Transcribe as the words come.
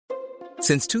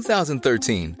Since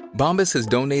 2013, Bombas has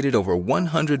donated over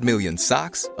 100 million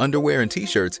socks, underwear, and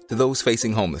T-shirts to those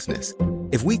facing homelessness.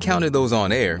 If we counted those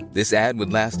on air, this ad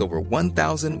would last over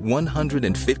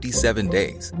 1,157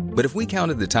 days. But if we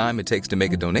counted the time it takes to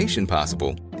make a donation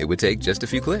possible, it would take just a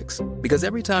few clicks. Because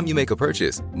every time you make a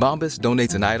purchase, Bombas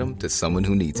donates an item to someone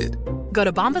who needs it. Go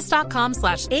to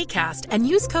bombas.com/ACAST and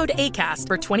use code ACAST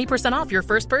for 20% off your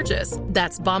first purchase.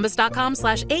 That's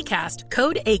bombas.com/ACAST,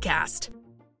 code ACAST.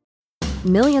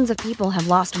 Millions of people have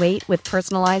lost weight with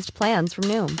personalized plans from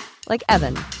Noom. Like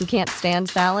Evan, who can't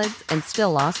stand salads and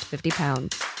still lost 50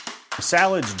 pounds.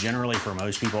 Salads generally for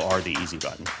most people are the easy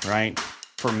button, right?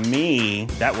 For me,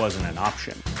 that wasn't an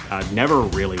option. I never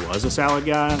really was a salad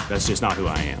guy. That's just not who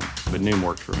I am. But Noom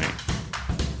worked for me.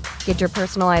 Get your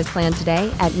personalized plan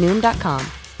today at Noom.com.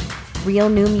 Real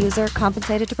Noom user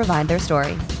compensated to provide their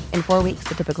story. In 4 weeks,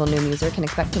 the typical Noom user can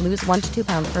expect to lose 1 to 2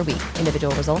 pounds per week.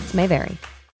 Individual results may vary.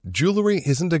 Jewelry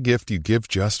isn't a gift you give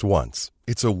just once.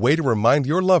 It's a way to remind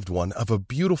your loved one of a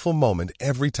beautiful moment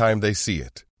every time they see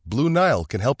it. Blue Nile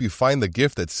can help you find the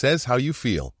gift that says how you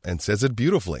feel and says it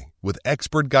beautifully, with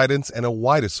expert guidance and a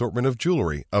wide assortment of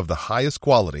jewelry of the highest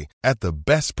quality at the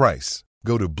best price.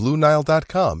 Go to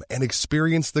BlueNile.com and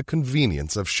experience the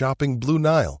convenience of shopping Blue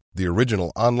Nile, the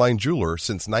original online jeweler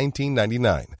since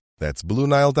 1999. That's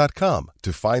BlueNile.com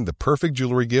to find the perfect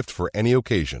jewelry gift for any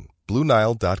occasion.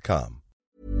 BlueNile.com.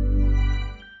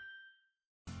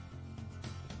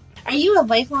 Are you a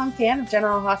lifelong fan of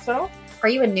General Hospital? Are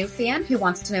you a new fan who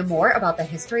wants to know more about the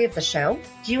history of the show?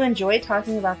 Do you enjoy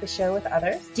talking about the show with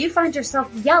others? Do you find yourself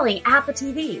yelling at the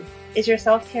TV? Is your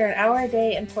self-care an hour a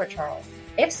day in Port Charles?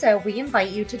 If so, we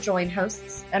invite you to join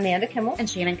hosts Amanda Kimmel and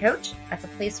Shannon Coach at the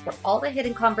place where all the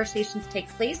hidden conversations take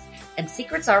place and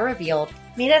secrets are revealed.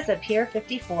 Meet us at Pier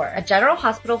 54, a General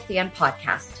Hospital fan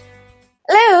podcast.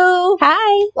 Hello!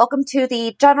 Hi! Welcome to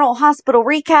the General Hospital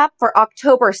recap for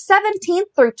October 17th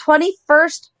through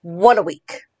 21st. What a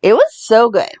week. It was so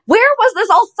good. Where was this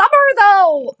all summer,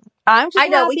 though? I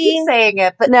know, happy. We keep saying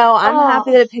it, but no, I'm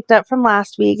happy that it picked up from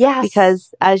last week. Yes.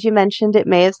 Because, as you mentioned, it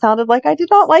may have sounded like I did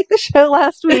not like the show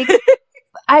last week.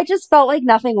 I just felt like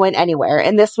nothing went anywhere.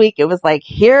 And this week it was like,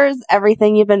 here's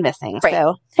everything you've been missing. Right.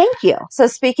 So thank you. So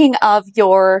speaking of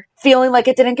your feeling like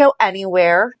it didn't go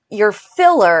anywhere, your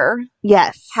filler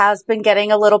has been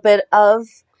getting a little bit of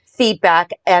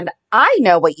feedback. And I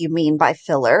know what you mean by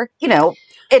filler. You know,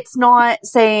 it's not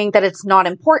saying that it's not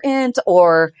important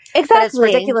or that it's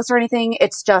ridiculous or anything.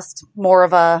 It's just more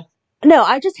of a... No,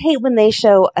 I just hate when they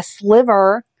show a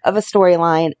sliver of a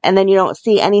storyline and then you don't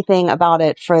see anything about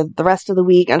it for the rest of the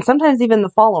week and sometimes even the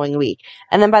following week.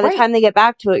 And then by the time they get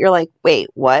back to it, you're like, wait,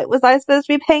 what was I supposed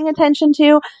to be paying attention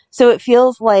to? So it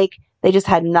feels like they just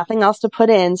had nothing else to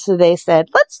put in. So they said,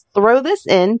 let's throw this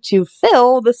in to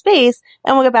fill the space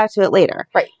and we'll get back to it later.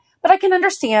 Right. But I can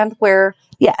understand where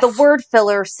the word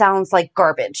filler sounds like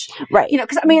garbage. Right. You know,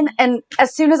 because I mean, and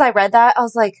as soon as I read that, I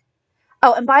was like,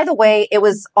 oh, and by the way, it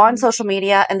was on social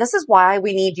media, and this is why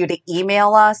we need you to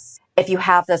email us if you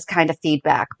have this kind of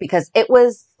feedback, because it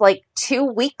was like 2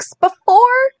 weeks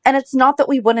before, and it's not that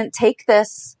we wouldn't take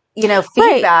this, you know,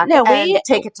 feedback and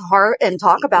take it to heart and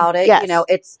talk about it. Yes. You know,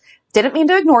 it's didn't mean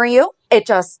to ignore you. It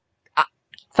just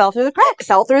fell through the cracks.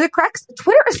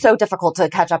 Twitter is so difficult to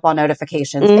catch up on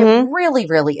notifications. It really,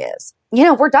 really is. You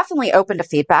know, we're definitely open to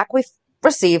feedback. We've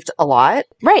received a lot.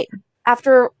 Right.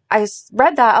 After I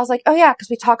read that, I was like, oh yeah, because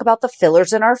we talk about the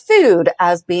fillers in our food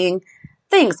as being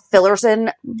things, fillers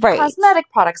in cosmetic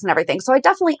products and everything. So I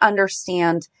definitely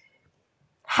understand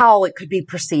how it could be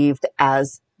perceived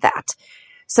as that.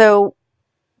 So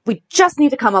we just need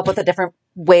to come up with a different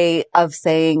way of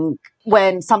saying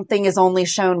when something is only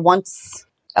shown once.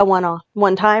 A one-off.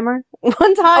 One-timer.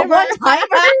 Single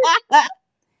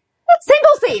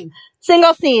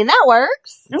scene. That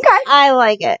works. Okay. I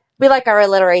like it. We like our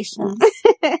alliteration.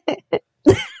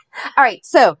 All right.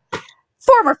 So,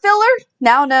 former filler,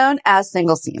 now known as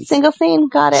single scene. Single scene.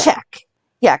 Got it. Check.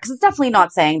 Yeah, because it's definitely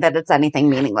not saying that it's anything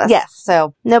meaningless. Yes.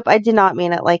 So, nope, I did not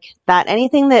mean it like that.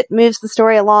 Anything that moves the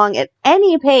story along at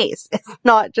any pace is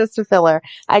not just a filler.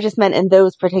 I just meant in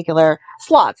those particular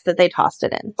slots that they tossed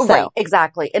it in. So. Right,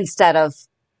 exactly. Instead of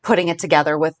putting it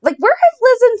together with, like, where have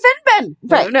Liz and Finn been?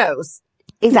 Right. Who knows?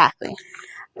 Exactly.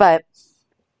 But,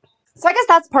 so I guess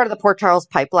that's part of the Port Charles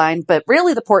pipeline, but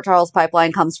really the Port Charles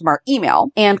pipeline comes from our email.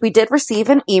 And we did receive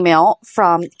an email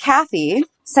from Kathy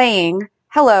saying,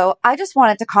 hello, I just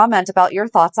wanted to comment about your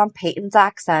thoughts on Peyton's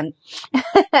accent.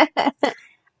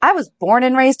 I was born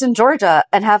and raised in Georgia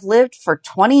and have lived for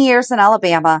 20 years in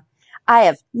Alabama. I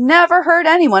have never heard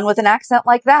anyone with an accent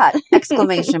like that!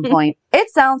 Exclamation point. It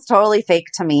sounds totally fake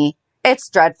to me. It's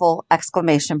dreadful!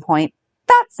 Exclamation point.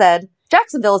 That said,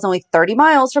 Jacksonville is only 30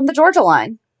 miles from the Georgia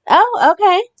line. Oh,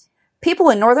 okay. People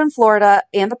in northern Florida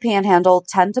and the Panhandle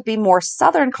tend to be more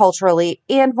southern culturally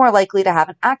and more likely to have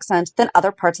an accent than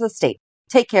other parts of the state.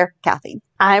 Take care, Kathy.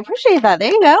 I appreciate that.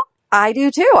 There you go. I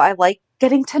do too. I like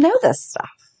getting to know this stuff.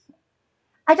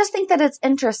 I just think that it's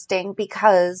interesting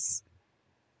because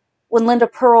when Linda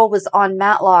Pearl was on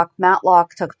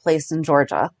Matlock took place in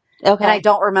Georgia. Okay. And I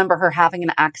don't remember her having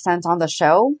an accent on the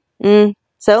show.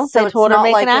 So they it's told her not to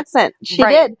make like an it- accent. She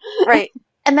Right. did. Right.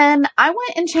 And then I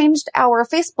went and changed our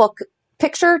Facebook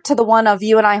picture to the one of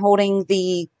you and I holding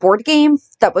the board game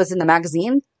that was in the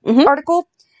magazine article.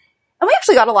 And we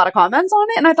actually got a lot of comments on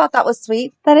it. And I thought that was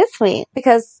sweet That is sweet.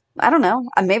 because I don't know,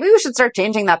 maybe we should start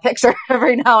changing that picture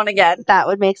every now and again. That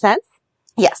would make sense.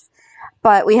 Yes.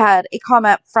 But we had a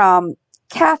comment from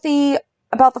Kathy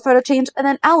about the photo change and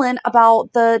then Ellen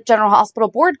about the General Hospital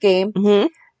board game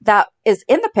that is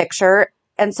in the picture.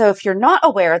 And so if you're not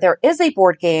aware, there is a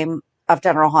board game of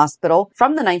General Hospital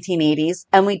from the 1980s.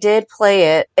 And we did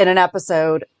play it in an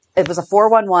episode. It was a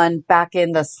 411 back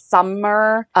in the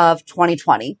summer of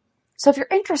 2020. So if you're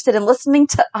interested in listening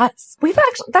to us,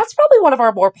 that's probably one of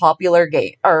our more popular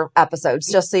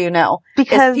episodes, just so you know,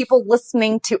 Because is people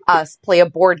listening to us play a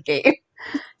board game.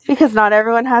 Because not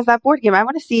everyone has that board game. I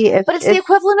want to see if... But it's the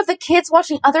equivalent of the kids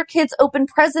watching other kids open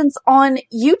presents on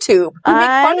YouTube who make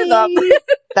fun of them.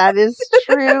 That is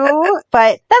true.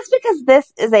 But that's because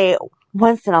this is a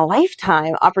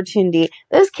once-in-a-lifetime opportunity.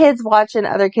 Those kids watching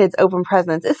other kids open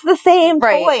presents. It's the same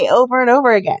toy over and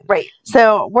over again. Right.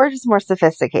 So we're just more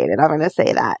sophisticated. I'm going to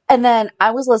say that. And then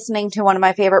I was listening to one of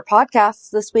my favorite podcasts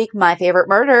this week, My Favorite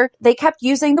Murder. They kept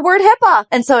using the word HIPAA.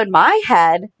 And so in my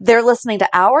head, they're listening to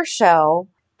our show.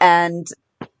 And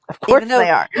of course even though they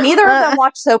are. Neither of them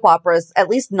watch soap operas, at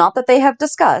least not that they have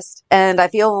discussed. And I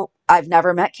feel I've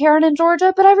never met Karen in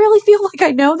Georgia, but I really feel like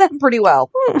I know them pretty well.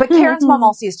 But Karen's mom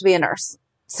also used to be a nurse.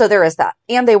 So there is that.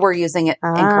 And they were using it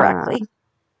incorrectly.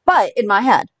 But in my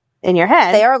head. In your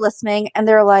head. They are listening and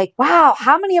they're like, wow,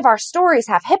 how many of our stories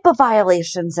have HIPAA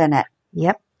violations in it?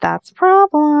 Yep, that's a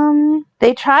problem.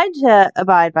 They tried to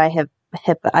abide by HIPAA.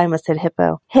 I almost said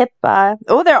hippo. HIPAA.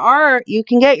 Oh, there are. You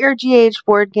can get your GH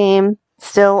board game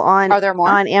still on. Are there more?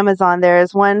 On Amazon. There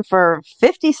is one for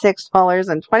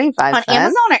 $56.25. On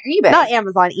Amazon or eBay? Not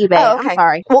Amazon, eBay. Oh, okay. I'm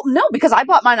sorry. Well, no, because I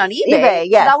bought mine on eBay. eBay,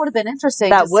 yes. So that would have been interesting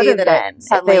That to would see have that been. it's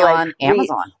suddenly If they, on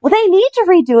Amazon. Well, they need to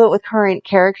redo it with current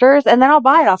characters, and then I'll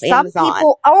buy it off Amazon.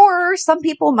 Some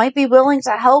people might be willing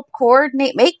to help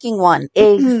coordinate making one.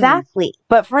 Exactly.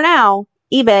 But for now,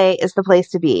 eBay is the place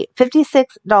to be.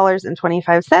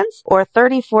 $56.25 or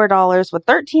 $34 with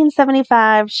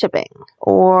 $13.75 shipping.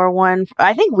 Or one,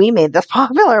 I think we made this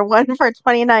popular, one for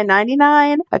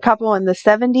 $29.99, a couple in the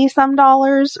 $70-some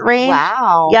range.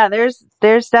 Wow. Yeah,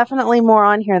 there's definitely more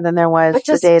on here than there was But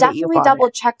the just day that you definitely bought double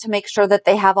it. check to make sure that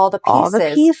they have all the pieces. All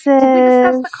the pieces. Did we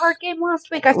discuss the card game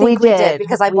last week? I think we did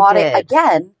because I bought it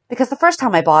again. Because the first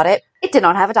time I bought it, it did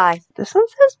not have a die. This one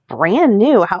says brand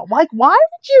new. Why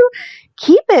would you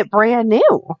keep it brand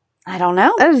new? I don't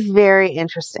know. That is very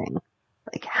interesting.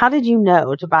 Like, how did you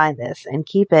know to buy this and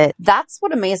keep it? That's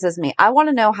what amazes me. I want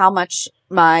to know how much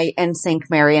my NSYNC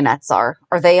marionettes are.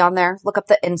 Are they on there? Look up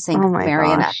the NSYNC Oh my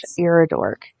marionettes. gosh, you're a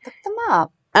dork. Look them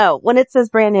up. Oh, when it says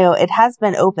brand new, it has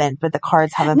been opened, but the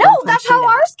cards haven't No, been that's punched how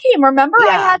out. ours came. Remember, Yeah.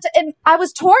 I had to, and I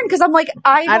was torn because I'm like,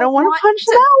 I don't want to punch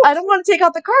it out. I don't want to take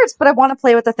out the cards, but I want to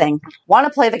play with the thing. Want to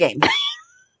play the game.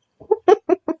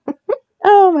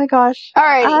 Oh my gosh. All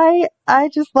right. I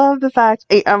just love the fact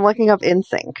I'm looking up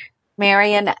NSYNC.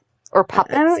 Marionette or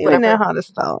puppets. I don't even know whatever. how to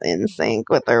spell NSYNC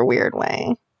with their weird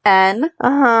way.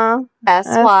 NSYN.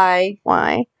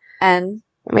 Why?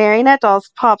 Marionette dolls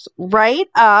pops right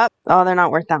up. Oh, they're not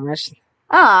worth that much.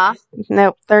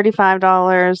 Nope. $35,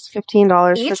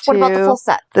 $15 Each? for two. What about the full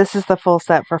set? This is the full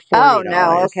set for $40. Oh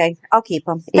no. Okay, I'll keep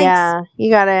them. Thanks. Yeah,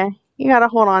 you gotta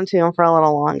hold on to them for a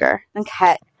little longer.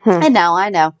 Okay. I know.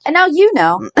 And now you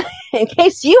know. In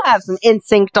case you have some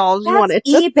NSYNC dolls you wanted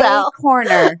to eBay sell.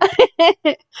 Corner.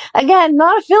 Again,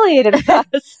 not affiliated with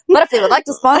us. But if they would like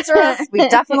to sponsor us, we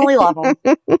definitely love them.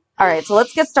 All right, so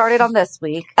let's get started on this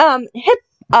week.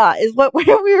 Is what we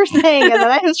were saying, and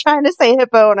then I was trying to say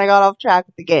hippo, and I got off track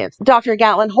with the games. Dr.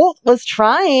 Gatlin Holt was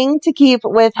trying to keep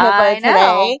with hippo I know.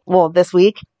 today. Well, this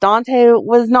week, Dante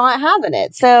was not having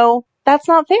it, so that's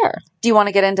not fair. Do you want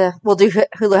to get into, we'll do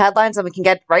Hulu headlines and we can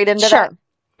get right into Sure. that?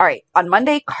 All right, on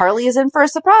Monday, Carly is in for a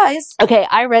surprise. Okay,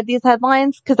 I read these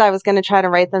headlines because I was going to try to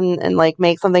write them and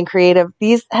make something creative.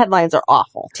 These headlines are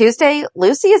awful. Tuesday,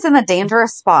 Lucy is in a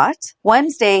dangerous spot.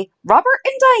 Wednesday, Robert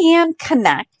and Diane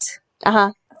connect.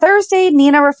 Thursday,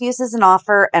 Nina refuses an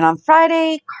offer, and on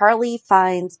Friday, Carly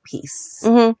finds peace.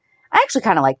 Mm-hmm. I actually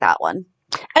kind of like that one.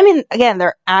 I mean, again,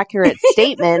 they're accurate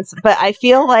statements, but I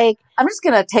feel like I'm just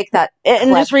going to take that and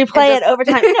just replay it over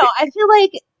time. No, I feel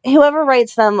like whoever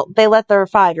writes them, they let their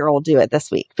 5-year-old do it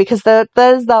this week because that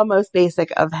is the most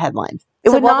basic of headlines.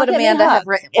 So what would Amanda have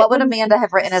written? What would Amanda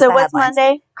have written as the what's headlines?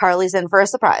 Monday? Carly's in for a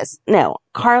surprise. No,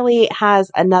 Carly has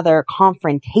another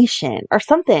confrontation or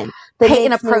something.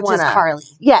 Peyton approaches Carly.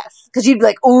 Yes. Because you'd be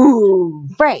like, ooh.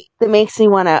 Right. That makes me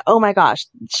want to, oh my gosh,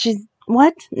 she's,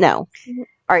 what? No.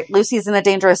 All right, Lucy's in a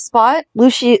dangerous spot.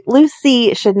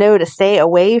 Lucy should know to stay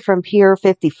away from Pier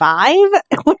 55.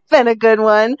 It would have been a good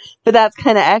one, but that's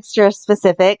kind of extra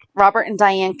specific. Robert and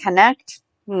Diane connect.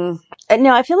 No,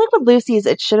 I feel like with Lucy's,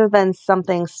 it should have been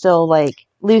something still like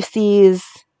Lucy's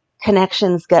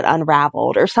connections get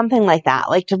unraveled or something like that.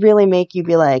 Like to really make you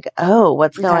be like, oh,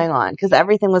 what's going on? Because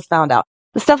everything was found out.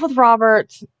 The stuff with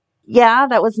Robert, yeah,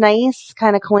 that was nice.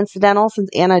 Kind of coincidental since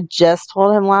Anna just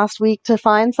told him last week to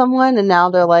find someone. And now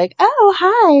they're like, oh,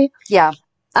 hi. Yeah.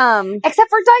 Except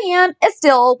for Diane is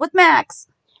still with Max.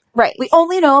 Right. We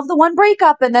only know of the one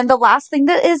breakup. And then the last thing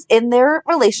that is in their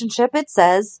relationship, it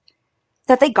says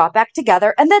that they got back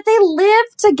together and that they live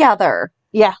together.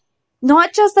 Yeah.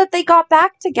 Not just that they got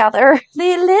back together,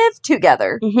 they live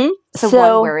together. Mm-hmm.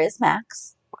 So where is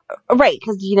Max? Right,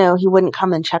 because, he wouldn't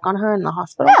come and check on her in the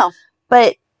hospital. No.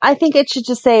 But I think it should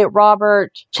just say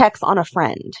Robert checks on a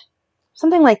friend.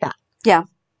 Something like that. Yeah.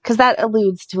 Because that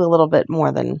alludes to a little bit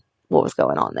more than what was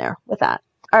going on there with that.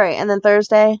 All right, and then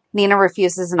Thursday? Nina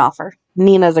refuses an offer.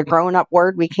 Nina's a grown-up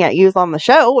word we can't use on the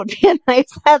show. Would be a nice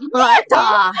headline.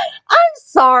 I'm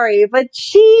sorry, but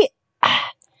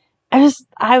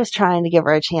I was trying to give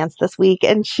her a chance this week,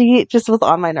 and she just was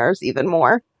on my nerves even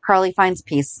more. Carly finds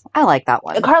peace. I like that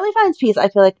one. Carly finds peace, I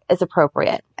feel like, is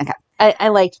appropriate. Okay. I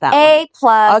liked that one. A+.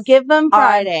 I'll give them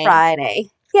Friday. On Friday.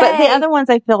 Yay. But the other ones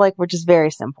I feel like were just very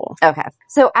simple. Okay.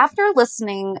 So after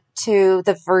listening to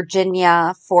the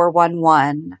Virginia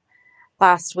 411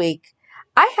 last week,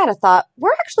 I had a thought,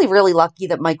 we're actually really lucky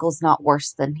that Michael's not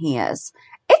worse than he is.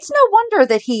 It's no wonder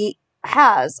that he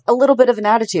has a little bit of an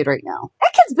attitude right now.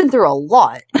 That kid's been through a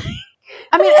lot.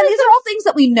 I mean, and these are all things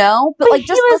that we know, but like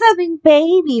just listening, a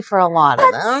baby for a lot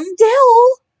of them. Still,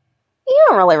 you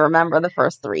don't really remember the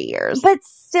first 3 years. But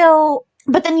still,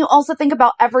 but then you also think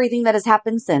about everything that has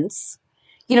happened since,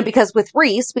 because with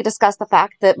Reese, we discussed the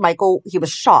fact that Michael, he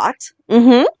was shot.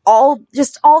 Mm-hmm. All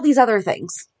these other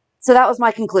things. So that was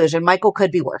my conclusion. Michael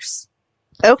could be worse.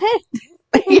 Okay.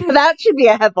 That should be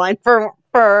a headline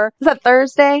for, is that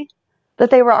Thursday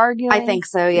that they were arguing? I think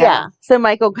so, yeah. So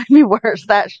Michael could be worse.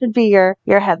 That should be your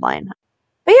headline.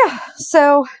 But yeah,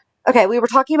 so, okay, we were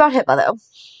talking about HIPAA though.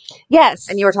 Yes.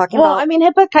 And you were talking about... Well, I mean,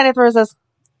 HIPAA kind of throws us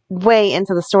way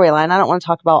into the storyline. I don't want to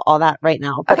talk about all that right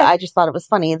now, but I just thought it was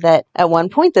funny that at one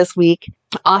point this week,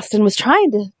 Austin was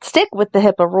trying to stick with the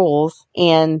HIPAA rules,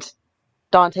 and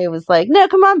Dante was like, no,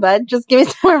 come on, bud, just give me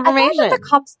some more information. I thought that the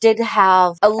cops did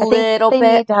have a little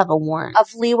bit need to have a warrant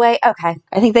of leeway. Okay.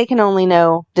 I think they can only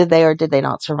know did they or did they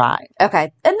not survive.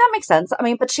 Okay. And that makes sense. I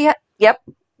mean, but yep.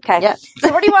 Okay. Yep. So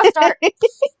where do you want to start?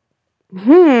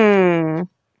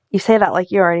 You say that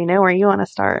like you already know where you want to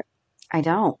start. I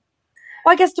don't.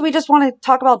 Well, I guess do we just want to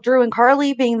talk about Drew and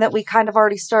Carly, being that we kind of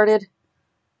already started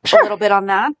a little bit on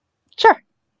that? Sure.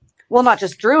 Well, not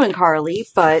just Drew and Carly,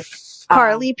 but...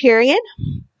 Carly, period.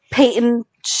 Peyton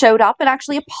showed up and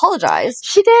actually apologized.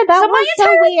 She did. That was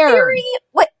so weird. Theory,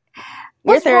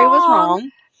 your theory was wrong.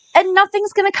 And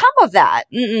nothing's going to come of that.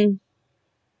 Mm-mm.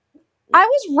 I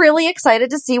was really excited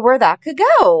to see where that could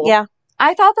go. Yeah.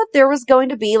 I thought that there was going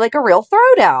to be like a real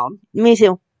throwdown. Me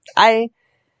too. And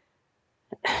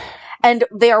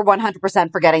they are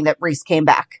 100% forgetting that Reese came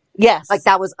back. Yes. Like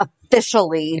that was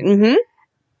officially... Mm-hmm.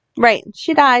 Right.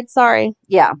 She died. Sorry.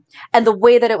 Yeah. And the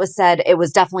way that it was said, it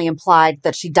was definitely implied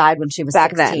that she died when she was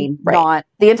back 16. Then. Right. Not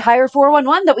the entire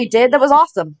 411 that we did that was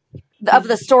awesome. Of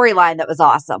the storyline that was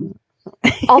awesome.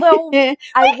 Although I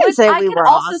can also say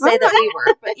that we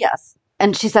were, but yes.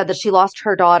 And she said that she lost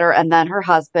her daughter and then her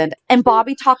husband. And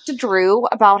Bobby talked to Drew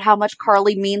about how much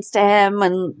Carly means to him.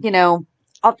 And,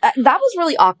 that was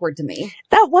really awkward to me.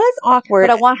 That was awkward.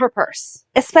 But I want her purse.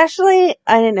 Especially,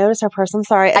 I didn't notice her purse, I'm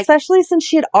sorry. Especially since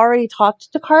she had already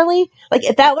talked to Carly. Like,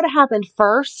 if that would have happened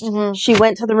first, she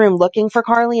went to the room looking for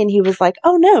Carly and he was like,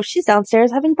 oh no, she's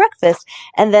downstairs having breakfast.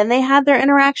 And then they had their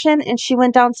interaction and she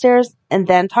went downstairs and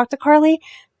then talked to Carly.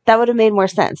 That would have made more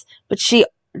sense. But she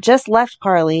just left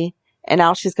Carly and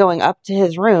now she's going up to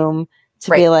his room to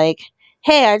be like,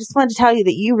 hey, I just wanted to tell you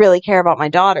that you really care about my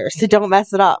daughter, so don't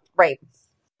mess it up. Right.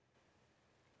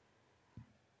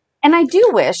 And I do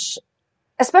wish,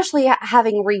 especially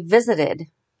having revisited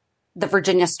the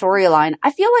Virginia storyline,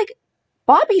 I feel like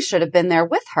Bobby should have been there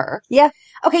with her. Yeah.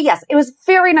 Okay, yes, it was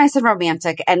very nice and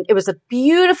romantic, and it was a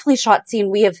beautifully shot scene.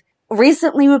 We've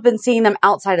been seeing them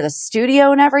outside of the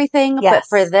studio and everything, Yes. but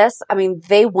for this, I mean,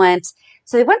 they went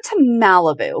to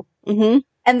Malibu, Mm-hmm.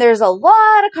 and there's a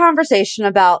lot of conversation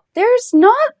about there's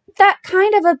not that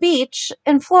kind of a beach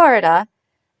in Florida.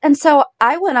 And so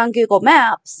I went on Google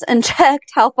Maps and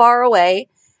checked how far away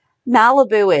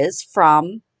Malibu is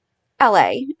from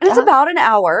LA. And it's about an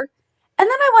hour. And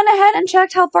then I went ahead and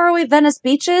checked how far away Venice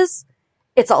Beach is.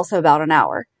 It's also about an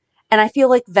hour. And I feel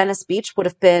like Venice Beach would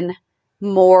have been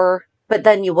more, but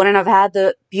then you wouldn't have had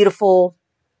the beautiful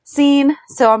scene.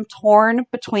 So I'm torn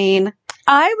between.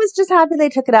 I was just happy they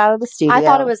took it out of the studio. I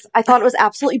thought it was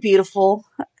absolutely beautiful.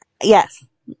 Yes.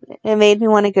 It made me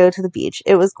want to go to the beach.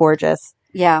 It was gorgeous.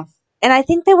 Yeah. And I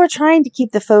think they were trying to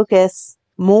keep the focus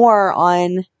more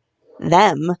on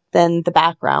them than the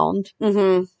background.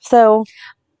 Mm-hmm. So,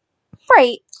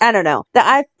 right. I don't know.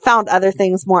 I found other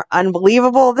things more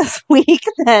unbelievable this week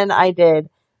than I did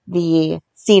the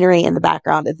scenery in the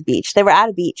background at the beach. They were at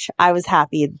a beach. I was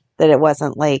happy that it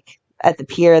wasn't like at the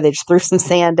pier. They just threw some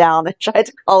sand down and tried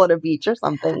to call it a beach or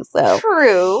something. So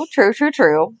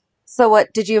True. So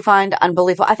what did you find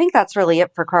unbelievable? I think that's really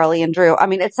it for Carly and Drew. I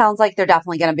mean, it sounds like they're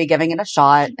definitely going to be giving it a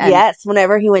shot. And yes,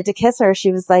 whenever he went to kiss her,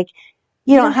 she was like,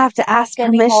 you don't have to ask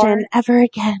permission anymore. ever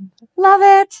again. Love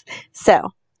it. So,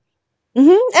 and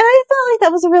I felt like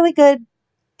that was a really good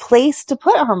place to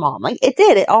put her mom. Like, it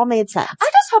did. It all made sense. I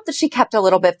just hope that she kept a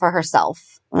little bit for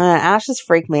herself. Ash just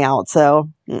freaked me out, so,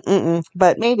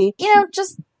 but maybe. You know,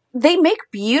 just, they make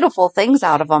beautiful things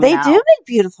out of them They now. do make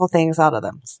beautiful things out of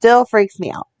them. Still freaks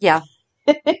me out. Yeah.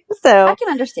 So, I can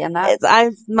understand that.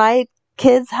 My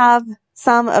kids have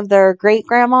some of their great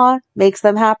grandma, makes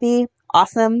them happy.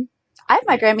 Awesome. I have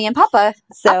my Grammy and Papa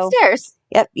upstairs.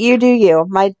 Yep, you do you.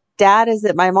 My dad is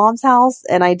at my mom's house,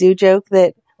 and I do joke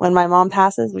that when my mom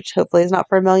passes, which hopefully is not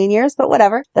for a million years, but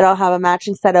whatever, that I'll have a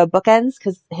matching set of bookends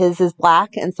because his is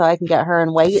black, and so I can get her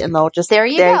in white, and they'll just There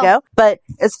you go. But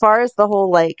as far as the whole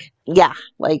like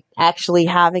actually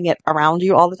having it around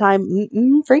you all the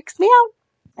time, freaks me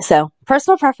out. So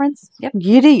personal preference. Yep.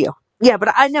 You do you. Yeah, but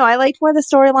I know I liked where the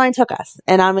storyline took us,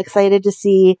 and I'm excited to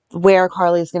see where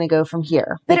Carly's going to go from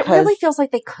here. But it really feels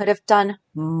like they could have done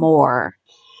more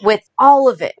with all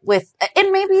of it.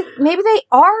 And maybe they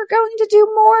are going to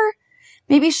do more.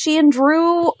 Maybe she and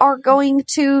Drew are going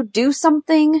to do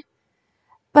something.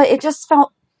 But it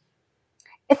felt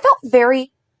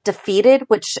very defeated,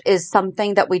 which is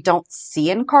something that we don't see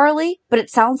in Carly. But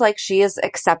it sounds like she is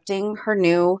accepting her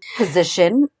new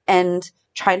position and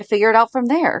trying to figure it out from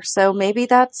there. So maybe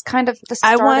that's kind of the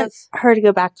start. I want her to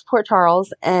go back to Port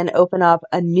Charles and open up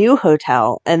a new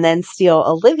hotel and then steal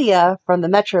Olivia from the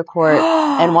Metro Court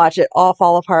and watch it all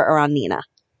fall apart around Nina.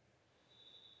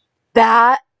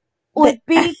 That would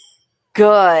be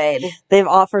good. They've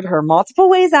offered her multiple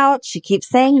ways out. She keeps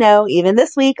saying no. Even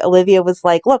this week, Olivia was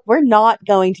like, look, we're not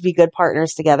going to be good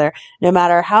partners together. No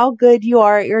matter how good you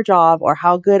are at your job or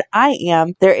how good I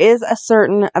am, there is a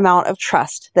certain amount of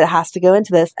trust that has to go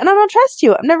into this. And I don't trust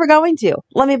you. I'm never going to.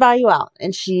 Let me buy you out.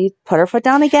 And she put her foot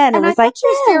down again and was like, she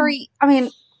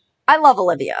was I love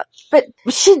Olivia, but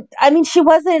she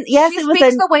wasn't, yes, she it was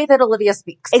speaks the way that Olivia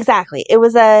speaks. Exactly. It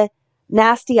was a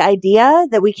nasty idea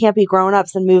that we can't be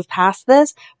grown-ups and move past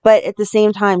this, but at the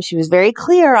same time she was very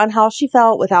clear on how she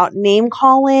felt without name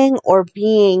calling or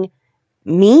being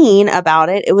mean about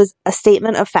it. It was a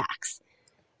statement of facts.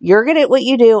 You're good at what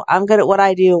you do, I'm good at what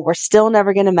I do. We're still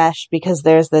never going to mesh because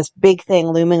there's this big thing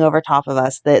looming over top of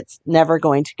us that's never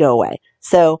going to go away.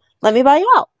 So let me buy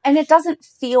you out. And it doesn't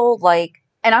feel like,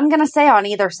 and I'm going to say on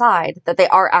either side, that they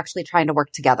are actually trying to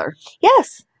work together.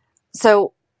 Yes.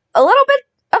 So a little bit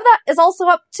of that is also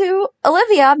up to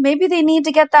Olivia. Maybe they need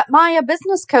to get that Maya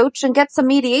business coach and get some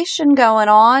mediation going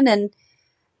on and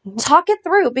talk it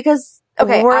through because,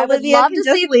 okay, I would Olivia love can to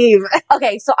just see, leave.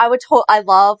 Okay, so I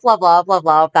love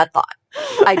that thought.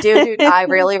 I do, I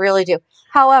really, really do.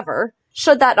 However,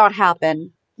 should that not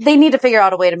happen, they need to figure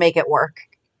out a way to make it work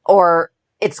or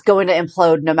it's going to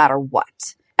implode no matter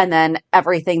what. And then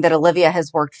everything that Olivia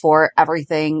has worked for,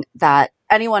 everything that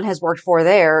anyone has worked for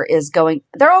there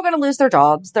they're all going to lose their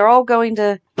jobs. We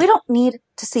don't need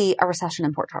to see a recession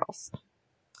in Port Charles.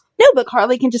 No, but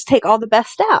Carly can just take all the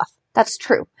best staff. That's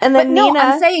true. And then Nina,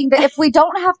 I'm saying that if we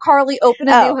don't have Carly open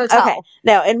a new hotel. Okay.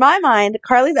 No, in my mind,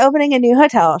 Carly's opening a new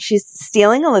hotel. She's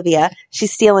stealing Olivia.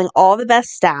 She's stealing all the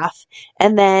best staff.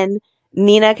 And then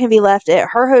Nina can be left at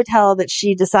her hotel that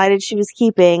she decided she was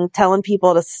keeping, telling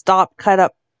people to stop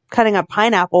cutting up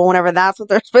pineapple whenever that's what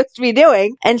they're supposed to be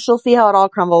doing. And she'll see how it all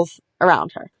crumbles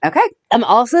around her. Okay. I'm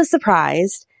also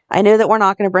surprised. I know that we're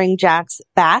not going to bring Jax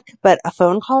back, but a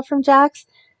phone call from Jax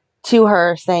to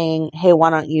her saying, hey, why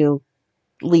don't you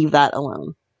leave that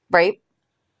alone? Right.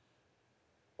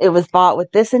 It was bought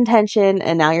with this intention,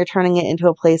 and now you're turning it into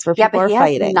a place where people are fighting. Yeah, but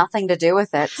he has nothing to do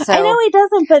with it. So. I know he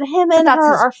doesn't, but him and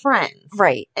her are friends.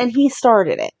 Right. And he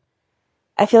started it.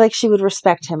 I feel like she would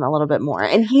respect him a little bit more.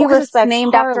 And he respects it's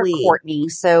named Carly. After Courtney,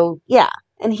 so. Yeah.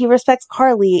 And he respects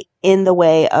Carly in the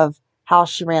way of how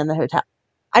she ran the hotel.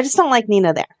 I just don't like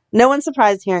Nina there. No one's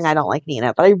surprised hearing I don't like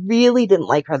Nina, but I really didn't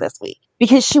like her this week.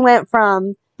 Because she went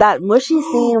from that mushy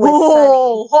scene with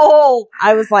Sunny.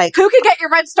 I was like, who can get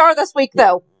your red star this week,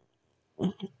 though?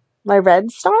 My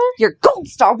red star? Your gold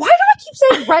star. Why do I keep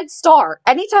saying red star?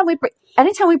 Anytime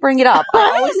we bring it up,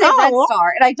 I always say red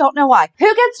star, and I don't know why.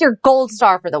 Who gets your gold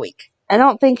star for the week? I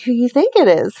don't think who you think it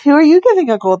is. Who are you giving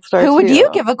a gold star to? Who would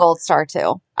you give a gold star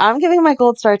to? I'm giving my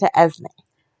gold star to Esme.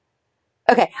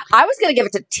 Okay, I was going to give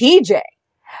it to TJ.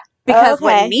 Because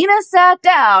when Nina sat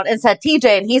down and said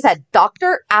TJ, and he said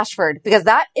Dr. Ashford, because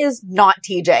that is not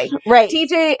TJ. Right.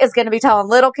 TJ is going to be telling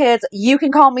little kids, you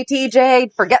can call me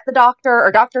TJ, forget the doctor,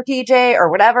 or Dr. TJ,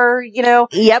 or whatever, you know.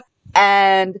 Yep.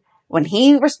 And when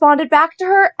he responded back to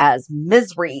her as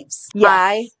Ms. Reeves, yes.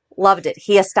 I loved it.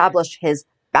 He established his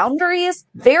boundaries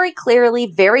very clearly,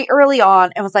 very early on,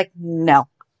 and was like, no.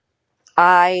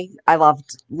 I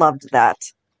loved that.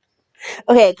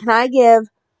 Okay, can I give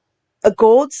a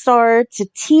gold star to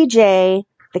TJ,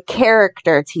 the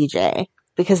character TJ,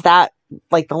 because that,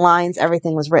 like, the lines,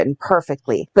 everything was written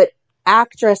perfectly. But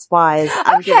actress-wise,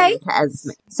 I'm giving it to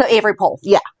Esme. So Avery Pohl.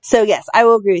 Yeah. So yes, I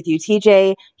will agree with you.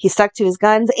 TJ, he stuck to his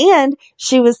guns, and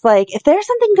she was like, if there's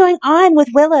something going on with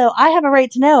Willow, I have a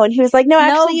right to know. And he was like, no,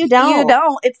 actually you don't. You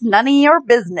don't. It's none of your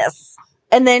business.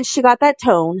 And then she got that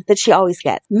tone that she always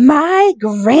gets. My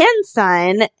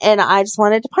grandson, and I just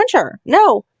wanted to punch her.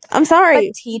 No. I'm sorry.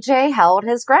 But TJ held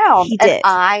his ground. He did.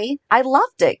 And I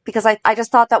loved it because I just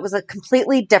thought that was a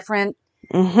completely different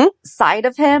side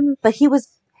of him, but he was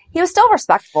still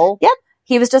respectful. Yep.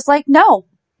 He was just like, no,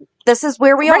 this is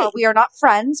where we are. We are not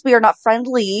friends. We are not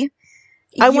friendly.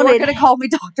 You were going to call me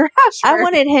Dr. Ashford. I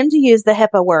wanted him to use the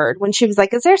HIPAA word when she was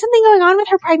like, is there something going on with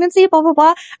her pregnancy? Blah, blah,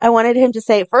 blah. I wanted him to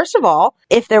say, first of all,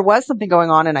 if there was something going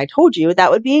on and I told you,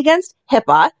 that would be against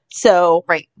HIPAA. So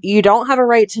you don't have a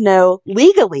right to know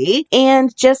legally.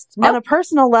 And just on a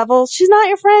personal level, she's not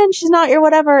your friend. She's not your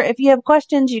whatever. If you have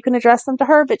questions, you can address them to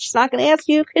her, but she's not going to ask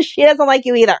you because she doesn't like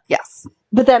you either. Yes.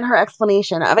 But then her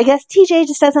explanation of, I guess TJ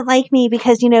just doesn't like me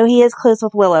because, you know, he is close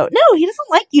with Willow. No, he doesn't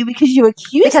like you because you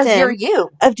accused him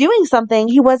of doing something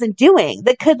he wasn't doing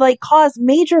that could, like, cause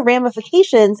major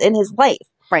ramifications in his life.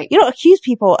 Right. You don't accuse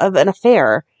people of an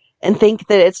affair and think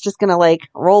that it's just going to, like,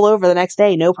 roll over the next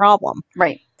day, no problem.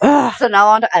 Right. Ugh. So now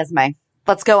on to Esme.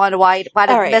 Let's go on to why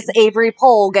did Miss Avery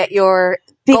Pohl get your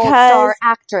gold star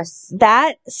actress?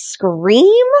 That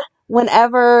scream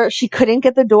whenever she couldn't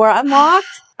get the door unlocked.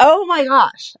 Oh my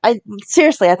gosh. I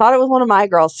thought it was one of my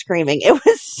girls screaming. It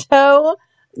was so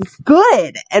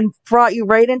good and brought you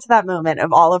right into that moment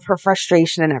of all of her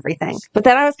frustration and everything. But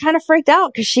then I was kind of freaked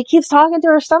out because she keeps talking to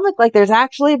her stomach like there's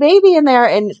actually a baby in there.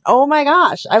 And oh my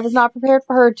gosh, I was not prepared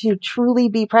for her to truly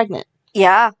be pregnant.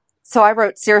 Yeah. So I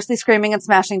wrote, seriously screaming and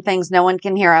smashing things no one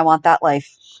can hear. I want that life.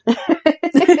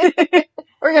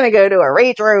 We're going to go to a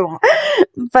rage room.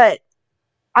 But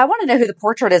I want to know who the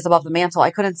portrait is above the mantle.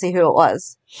 I couldn't see who it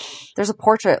was. There's a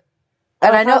portrait.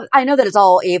 And I know that it's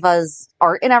all Ava's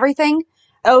art and everything.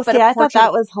 Oh, see, I thought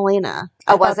that was Helena.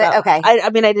 Oh, was it? Okay. I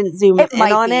mean, I didn't zoom in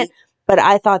on it, but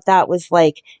I thought that was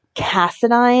like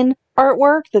Cassadine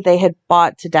artwork that they had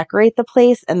bought to decorate the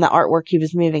place, and the artwork he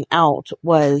was moving out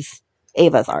was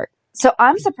Ava's art. So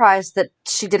I'm surprised that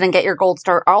she didn't get your gold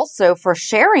star also for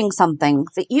sharing something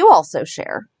that you also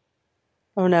share.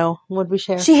 Oh no, what'd we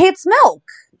share? She hates milk.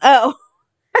 Oh.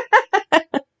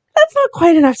 That's not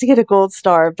quite enough to get a gold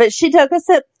star, but she took a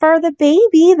sip for the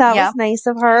baby. That was nice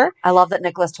of her. I love that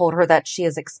Nicholas told her that she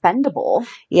is expendable.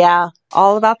 Yeah,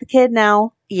 all about the kid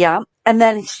now. Yeah. And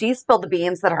then she spilled the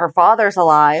beans that her father's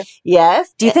alive.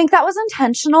 Yes. Do you think that was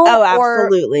intentional? Oh,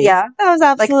 absolutely. Yeah. That was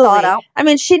absolutely. Like, thought out? I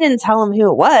mean, she didn't tell him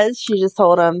who it was. She just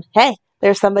told him, hey,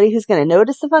 there's somebody who's going to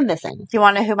notice if I'm missing. Do you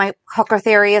want to know who my hooker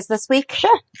theory is this week?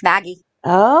 Sure. Maggie.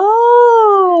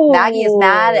 Oh. Maggie is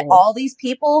mad at all these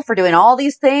people for doing all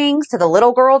these things to the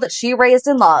little girl that she raised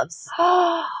and loves.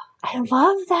 I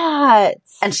love that.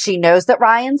 And she knows that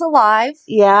Ryan's alive.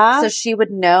 Yeah. So she would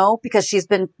know because she's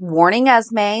been warning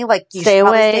Esme, like, you stay should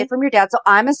probably away. stay from your dad. So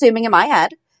I'm assuming in my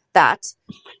head that.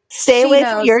 Stay away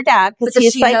from your dad because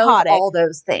he's psychotic. Knows all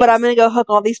those things. But I'm going to go hook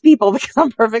all these people because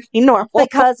I'm perfectly normal.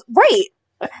 Because, right.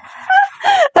 Okay.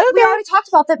 We already talked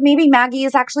about that maybe Maggie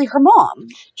is actually her mom.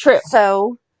 True.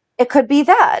 So it could be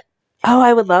that. Oh,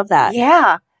 I would love that.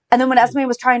 Yeah. And then when Esme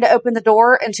was trying to open the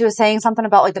door and she was saying something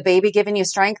about like the baby giving you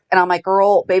strength, and I'm like,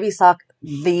 girl, baby suck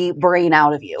the brain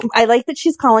out of you. I like that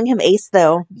she's calling him Ace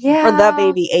though. Yeah. Or the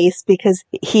baby Ace, because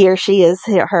he or she is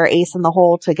her ace in the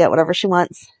hole to get whatever she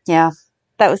wants. Yeah.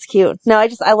 That was cute. No,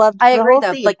 I loved I the agree whole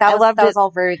though. scene. Like that was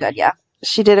all very good. Yeah.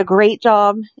 She did a great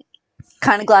job.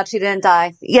 Kind of glad she didn't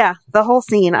die. Yeah. The whole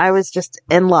scene, I was just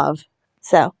in love.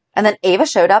 So. And then Ava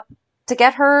showed up to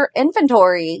get her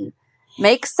inventory.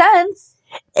 Makes sense.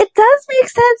 It does make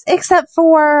sense, except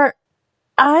for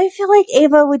I feel like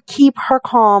Ava would keep her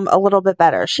calm a little bit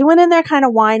better. She went in there kind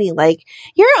of whiny, like,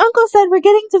 your uncle said we're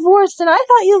getting divorced and I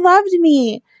thought you loved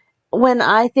me. When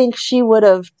I think she would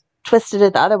have twisted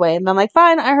it the other way and been like,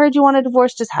 fine, I heard you want a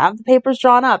divorce, just have the papers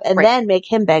drawn up and then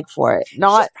make him beg for it. She's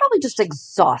probably just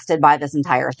exhausted by this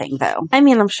entire thing though. I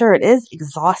mean, I'm sure it is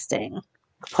exhausting.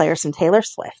 Play her some Taylor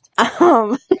Swift.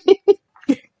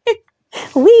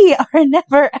 We are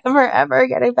never, ever, ever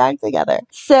getting back together.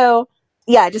 So,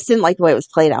 yeah, I just didn't like the way it was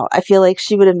played out. I feel like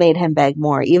she would have made him beg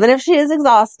more. Even if she is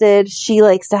exhausted, she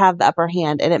likes to have the upper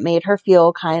hand, and it made her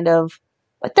feel kind of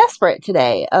desperate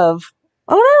today of,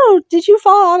 oh no, did you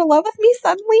fall out of love with me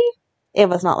suddenly? It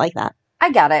was not like that.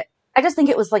 I get it. I just think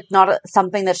it was like not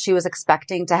something that she was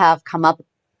expecting to have come up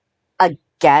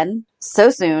again so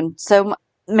soon, so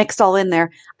mixed all in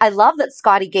there. I love that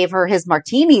Scotty gave her his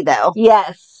martini though.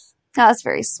 Yes. That was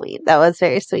very sweet. That was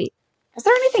very sweet. Was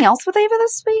there anything else with Ava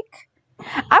this week?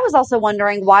 I was also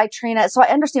wondering why Trina, so I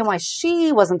understand why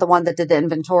she wasn't the one that did the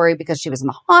inventory because she was in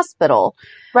the hospital.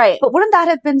 Right. But wouldn't that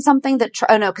have been something that,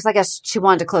 oh no, because I guess she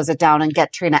wanted to close it down and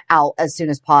get Trina out as soon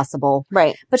as possible.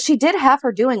 Right. But she did have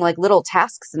her doing like little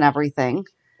tasks and everything.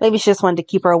 Maybe she just wanted to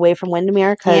keep her away from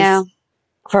Windermere because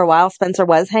for a while Spencer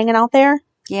was hanging out there.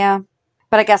 Yeah.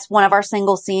 But I guess one of our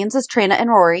single scenes is Trina and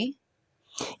Rory.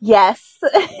 Yes,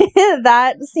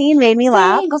 that scene made me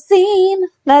laugh. Single scene.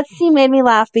 That scene made me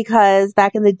laugh because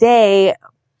back in the day,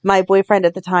 my boyfriend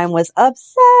at the time was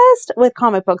obsessed with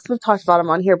comic books. We've talked about him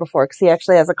on here before because he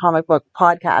actually has a comic book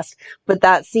podcast. But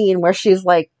that scene where she's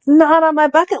like, not on my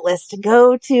bucket list to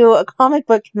go to a comic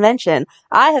book convention.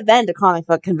 I have been to comic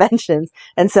book conventions.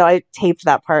 And so I taped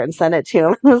that part and sent it to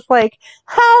him. I was like,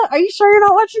 are you sure you're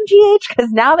not watching GH?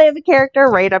 Because now they have a character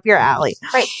right up your alley.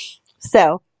 Right.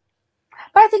 So.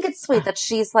 But I think it's sweet that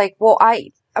she's like, well,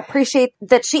 I appreciate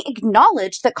that she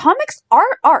acknowledged that comics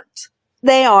are art.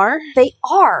 They are. They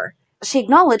are. She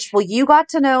acknowledged, well,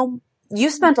 you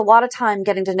spent a lot of time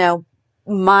getting to know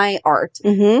my art.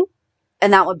 Mm-hmm.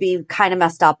 And that would be kind of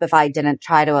messed up if I didn't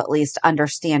try to at least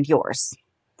understand yours.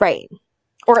 Right.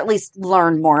 Or at least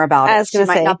learn more about it. She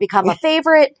might not become a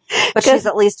favorite, but she's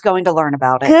at least going to learn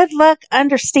about it. Good luck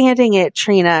understanding it,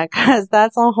 Trina, because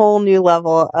that's a whole new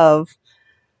level of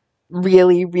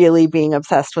really, really being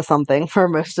obsessed with something for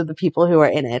most of the people who are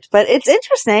in it. But it's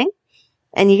interesting,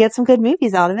 and you get some good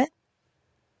movies out of it.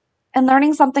 And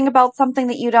learning something about something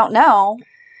that you don't know.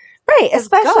 Right,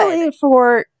 especially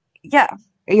for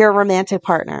your romantic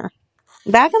partner.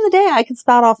 Back in the day, I could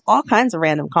spout off all kinds of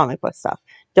random comic book stuff.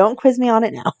 Don't quiz me on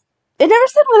it now. It never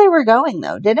said where they were going,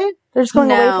 though, did it? They're just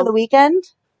going away for the weekend?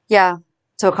 Yeah,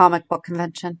 to a comic book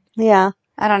convention. Yeah.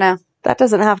 I don't know. That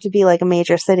doesn't have to be like a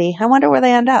major city. I wonder where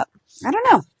they end up. I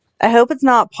don't know. I hope it's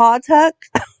not Pawtuck.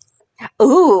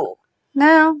 Ooh.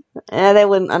 No. They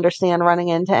wouldn't understand running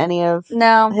into any of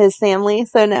his family,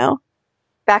 so no.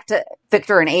 Back to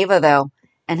Victor and Ava, though,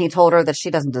 and he told her that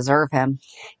she doesn't deserve him.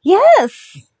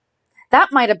 Yes. That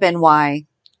might have been why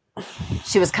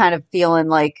she was kind of feeling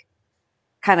like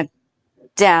kind of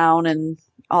down and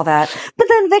all that. But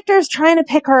then Victor's trying to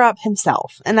pick her up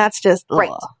himself, and that's just...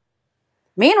 Right.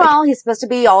 Meanwhile, he's supposed to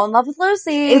be all in love with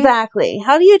Lucy. Exactly.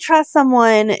 How do you trust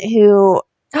someone who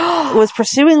was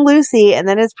pursuing Lucy and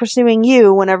then is pursuing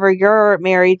you whenever you're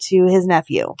married to his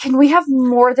nephew? Can we have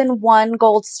more than one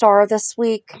gold star this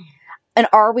week? And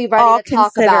are we ready to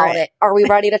talk about it? Are we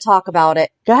ready to talk about it?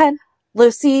 Go ahead.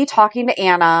 Lucy talking to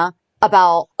Anna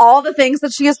about all the things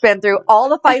that she has been through, all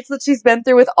the fights that she's been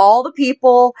through with all the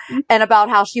people, and about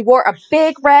how she wore a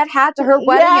big red hat to her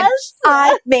wedding and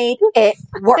I made it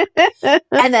work.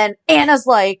 And then Anna's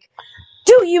like,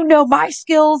 do you know my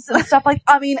skills and stuff like,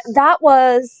 I mean,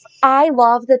 I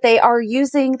love that they are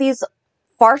using these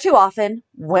far too often.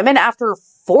 Women after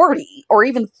 40 or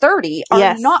even 30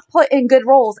 are not put in good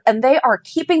roles, and they are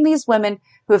keeping these women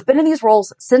who have been in these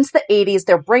roles since the 80s.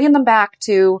 They're bringing them back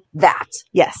to that.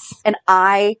 Yes. And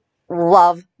I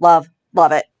love, love,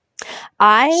 love it.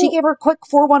 She gave her a quick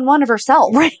 411 of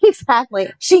herself. Right,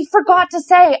 exactly. She forgot to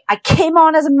say, I came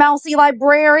on as a mousy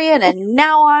librarian and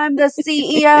now I'm the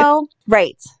CEO.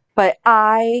 Right. But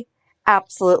I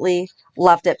absolutely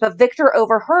loved it. But Victor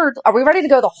overheard. Are we ready to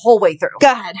go the whole way through?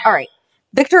 Go ahead. All right.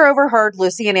 Victor overheard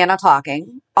Lucy and Anna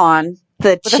talking on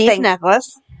the chief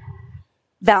necklace.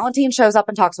 Valentine shows up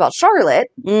and talks about Charlotte.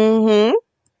 Mm-hmm.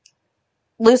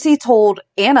 Lucy told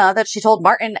Anna that she told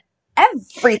Martin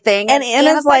everything. And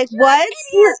Anna's like, what?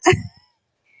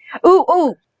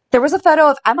 Ooh. There was a photo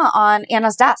of Emma on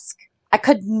Anna's desk. I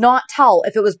could not tell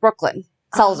if it was Brooklyn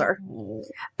Seltzer. Oh.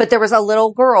 But there was a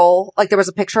little girl, like there was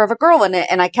a picture of a girl in it,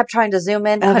 and I kept trying to zoom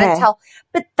in, couldn't tell.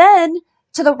 But then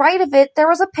to the right of it, there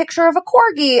was a picture of a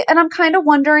corgi, and I'm kind of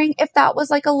wondering if that was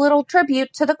like a little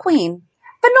tribute to the Queen.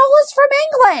 Vinola's from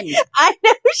England. I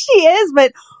know she is,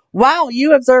 but wow,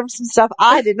 you observed some stuff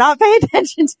I did not pay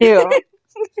attention to.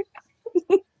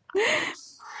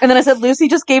 And then I said, Lucy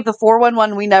just gave the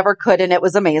 411 we never could, and it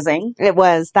was amazing. It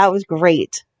was. That was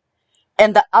great.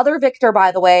 And the other Victor,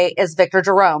 by the way, is Victor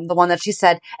Jerome, the one that she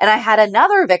said. And I had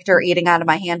another Victor eating out of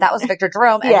my hand. That was Victor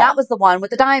Jerome. And that was the one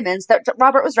with the diamonds that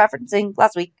Robert was referencing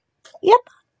last week. Yep.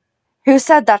 Who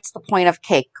said that's the point of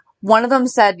cake? One of them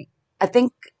said, I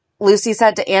think Lucy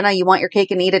said to Anna, you want your cake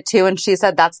and eat it too. And she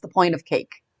said, that's the point of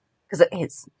cake. Because it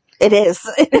is. It is.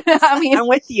 I mean, I'm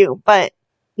with you. But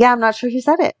yeah, I'm not sure who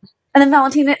said it. And then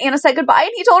Valentine and Anna said goodbye.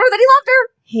 And he told her that he loved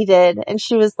her. He did. And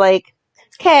she was like,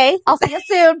 okay, I'll see you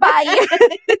soon. Bye.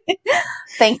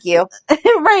 Thank you.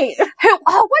 Right.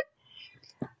 What?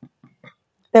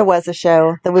 There was a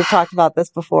show that we've talked about this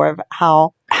before of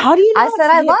how do you know? I said,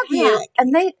 I love you.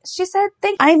 And she said,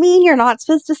 thank you. I mean, you're not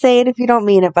supposed to say it if you don't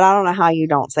mean it, but I don't know how you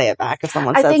don't say it back if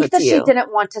someone says it to you. I think that she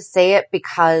didn't want to say it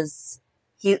because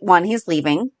he's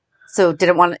leaving. So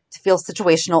didn't want it to feel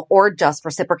situational or just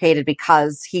reciprocated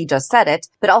because he just said it,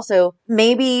 but also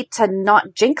maybe to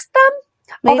not jinx them.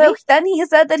 Maybe. Although then he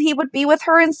said that he would be with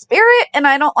her in spirit, and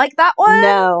I don't like that one.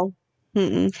 No.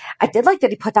 Mm-mm. I did like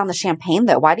that he put down the champagne,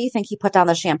 though. Why do you think he put down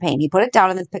the champagne? He put it down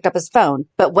and then picked up his phone.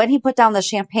 But when he put down the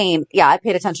champagne, I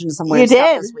paid attention to some weird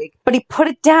stuff this week. But he put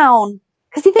it down.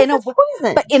 Because he thinks it's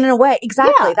poison. But in a way,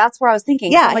 exactly. Yeah. That's where I was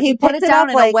thinking. Yeah, so he put it down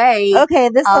in a way. Okay,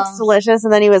 this looks delicious.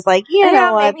 And then he was like, you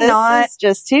know what? This is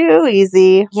just too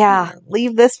easy. Yeah.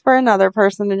 Leave this for another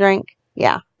person to drink.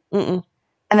 Yeah. Mm-mm.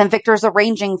 And then Victor's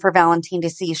arranging for Valentine to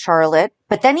see Charlotte.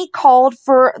 But then he called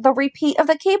for the repeat of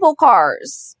the cable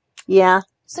cars. Yeah.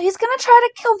 So he's going to try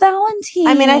to kill Valentine.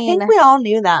 I mean, I think we all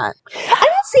knew that. I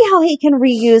don't see how he can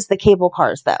reuse the cable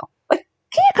cars, though. Like,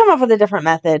 can you come up with a different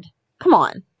method? Come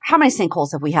on. How many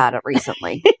sinkholes have we had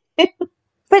recently?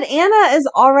 But Anna is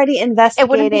already investigating. It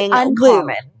wouldn't be uncommon.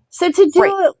 Luke. So to do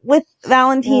it with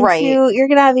Valentine too, you're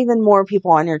going to have even more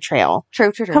people on your trail.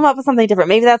 True. Come up with something different.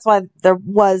 Maybe that's why there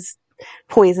was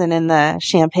poison in the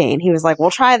champagne. He was like,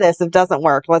 we'll try this. If it doesn't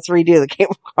work, let's redo the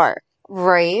cable car.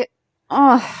 Right.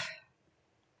 Ugh.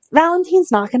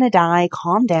 Valentine's not going to die.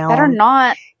 Calm down. Better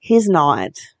not. He's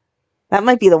not. That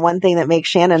might be the one thing that makes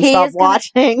Shannon stop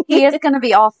watching. He is going to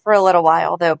be off for a little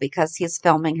while, though, because he's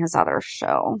filming his other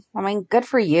show. I mean, good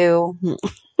for you.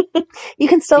 You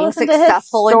can still listen to his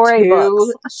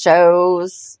storybooks.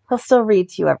 Shows. He'll still read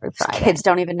to you every Friday. Kids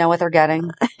don't even know what they're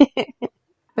getting.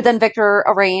 But then Victor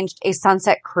arranged a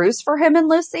sunset cruise for him and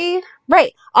Lucy.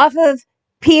 Right. Off of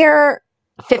Pier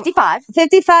 55.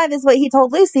 55 is what he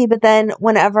told Lucy, but then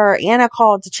whenever Anna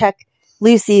called to check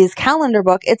Lucy's calendar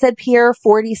book, it said Pier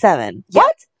 47. Yep.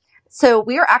 What? So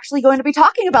we are actually going to be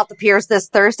talking about the piers this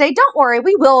Thursday. Don't worry,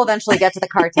 we will eventually get to the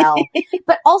cartel.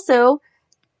 But also,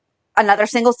 another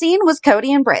single scene was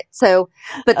Cody and Britt. So,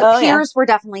 but the piers were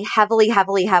definitely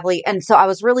heavily. And so I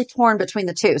was really torn between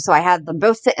the two. So I had them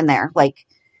both sitting there. Like,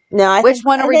 which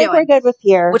one are we doing? We're good with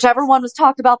Pier. Whichever one was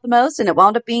talked about the most, and it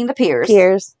wound up being the piers.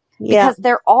 Piers. Yeah. Because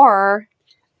there are...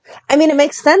 I mean, it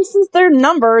makes sense since they're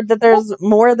numbered that there's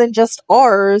more than just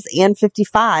R's and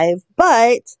 55,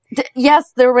 but...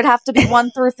 Yes, there would have to be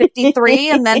 1 through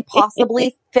 53 and then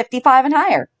possibly 55 and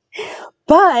higher.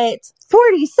 But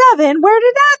 47, where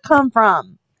did that come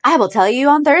from? I will tell you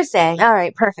on Thursday. All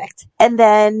right, perfect. And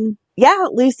then,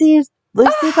 Lucy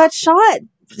got shot.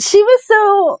 She was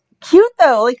so cute,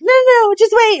 though. Like, no,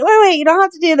 just wait. You don't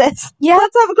have to do this. Yeah.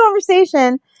 Let's have a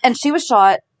conversation. And she was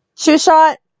shot.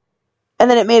 And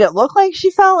then it made it look like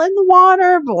she fell in the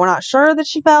water, but we're not sure that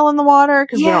she fell in the water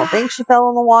because we don't think she fell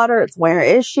in the water. It's where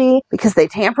is she? Because they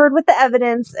tampered with the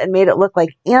evidence and made it look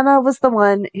like Anna was the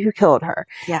one who killed her.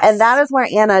 Yes. And that is where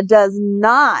Anna does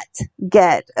not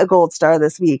get a gold star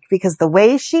this week because the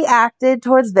way she acted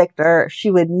towards Victor, she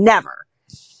would never.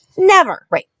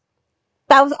 Right.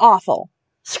 That was awful.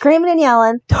 screaming and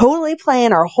yelling, totally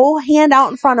playing her whole hand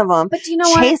out in front of him. But do you know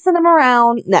what? Chasing him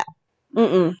around. No.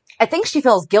 Mm-mm. I think she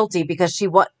feels guilty because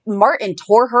Martin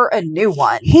tore her a new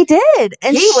one. He did.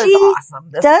 And he was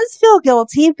awesome. Does feel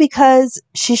guilty because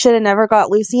she should have never got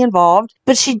Lucy involved.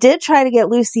 But she did try to get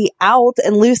Lucy out,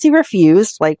 and Lucy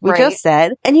refused, like we just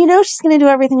said. And she's going to do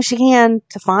everything she can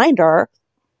to find her.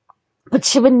 But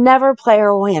she would never play her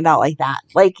whole hand out like that.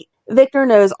 Like, Victor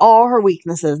knows all her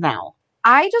weaknesses now.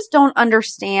 I just don't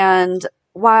understand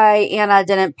why Anna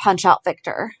didn't punch out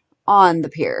Victor on the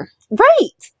pier. Right.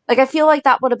 Like, I feel like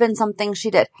that would have been something she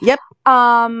did. Yep.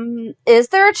 Is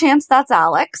there a chance that's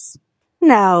Alex?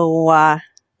 No.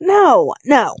 No.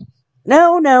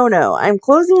 I'm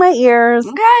closing my ears.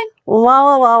 Okay. La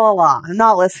la la la la. I'm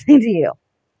not listening to you.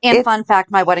 And fun fact,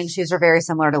 my wedding shoes are very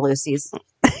similar to Lucy's.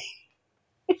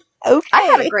 Okay. I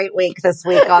had a great week this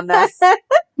week on this.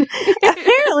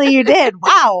 Apparently you did.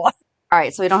 Wow. All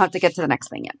right, so we don't have to get to the next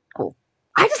thing yet. Cool.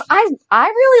 I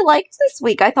really liked this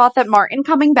week. I thought that Martin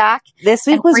coming back this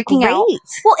week was freaking great. Out.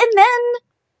 Well, and then,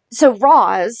 so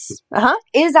Roz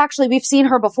is actually, we've seen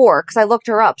her before because I looked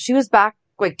her up. She was back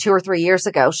like 2 or 3 years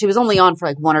ago. She was only on for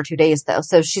like 1 or 2 days though.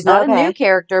 So she's not a new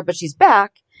character, but she's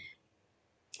back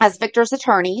as Victor's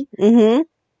attorney. Mm-hmm.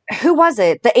 Who was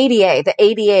it? The ADA. The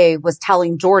ADA was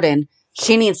telling Jordan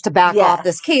she needs to back off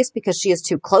this case because she is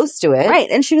too close to it. Right.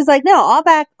 And she was like, no, I'll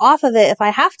back off of it if I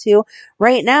have to.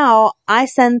 Right now, I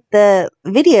sent the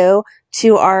video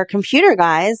to our computer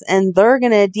guys and they're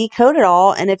going to decode it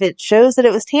all. And if it shows that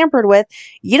it was tampered with,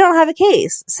 you don't have a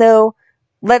case. So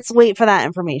let's wait for that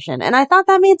information. And I thought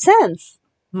that made sense.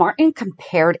 Martin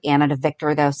compared Anna to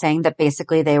Victor, though, saying that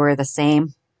basically they were the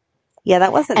same. Yeah,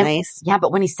 that wasn't nice. Yeah,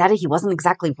 but when he said it, he wasn't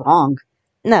exactly wrong.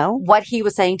 No. What he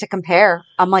was saying to compare,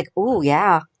 I'm like, ooh,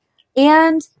 yeah.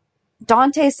 And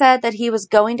Dante said that he was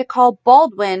going to call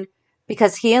Baldwin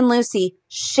because he and Lucy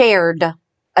shared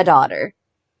a daughter.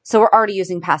 So we're already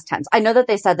using past tense. I know that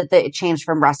they said that it changed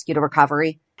from rescue to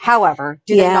recovery. However,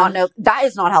 do they not know? That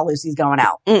is not how Lucy's going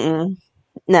out. Mm-mm.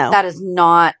 No. That is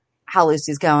not how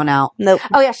Lucy's going out. Nope.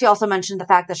 Oh yeah, she also mentioned the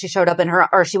fact that she she wound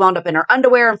up in her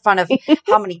underwear in front of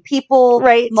how many people?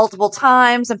 Right. Multiple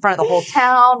times in front of the whole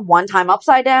town, one time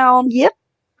upside down. Yep.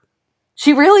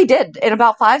 She really did. In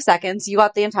about 5 seconds, you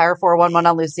got the entire 411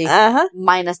 on Lucy. Uh-huh.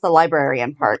 Minus the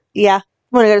librarian part. Yeah.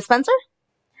 Want to go to Spencer?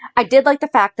 I did like the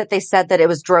fact that they said that it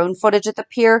was drone footage at the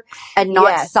pier and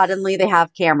not suddenly they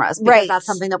have cameras. Because that's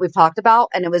something that we've talked about.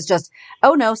 And it was just,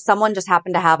 oh no, someone just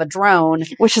happened to have a drone.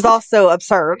 Which is also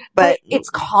absurd. But it's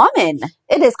common.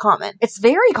 It is common. It's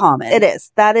very common. It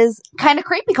is. That is kind of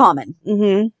creepy common.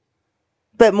 Mm-hmm.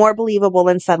 But more believable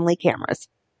than suddenly cameras.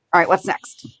 All right, what's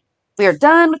next? We are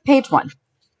done with page 1.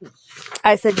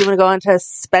 I said you want to go into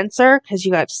Spencer because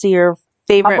you got to see your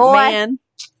favorite man.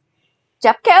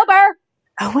 Jeff Kober.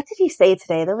 Oh, what did he say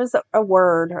today? There was a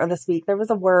word, or this week, there was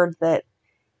a word that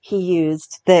he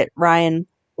used that Ryan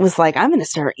was like, I'm going to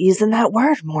start using that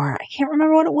word more. I can't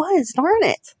remember what it was. Darn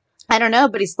it. I don't know,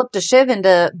 but he slipped a shiv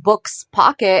into Book's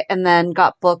pocket and then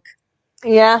got Book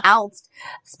ounced.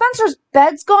 Spencer's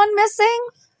bed's gone missing.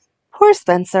 Poor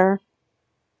Spencer.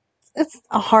 It's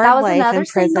a hard life in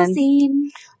prison. Single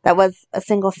scene. That was a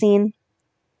single scene.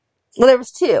 Well, there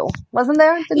was 2, wasn't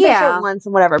there? Different ones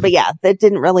and whatever, but yeah, that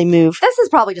didn't really move. This is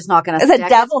probably just not going to stick. It's a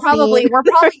double scene. We're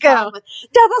probably done with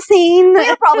double scene.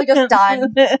 We're probably just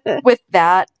done with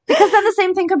that because then the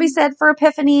same thing could be said for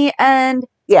Epiphany and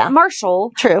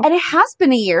Marshall. True. And it has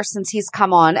been a year since he's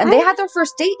come on, and they had their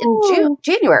first date in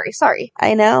January. Sorry,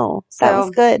 I know. So that was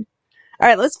good. All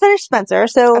right, let's finish Spencer.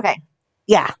 So okay,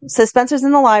 yeah. So Spencer's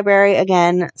in the library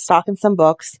again, stocking some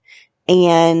books,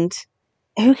 and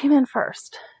who came in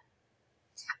first?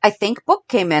 I think Book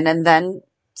came in and then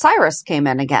Cyrus came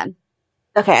in again.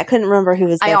 Okay, I couldn't remember who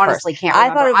was there I honestly first. can't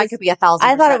remember. I thought it was, I could be 1,000%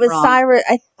 I thought it was wrong. Cyrus.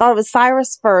 I thought it was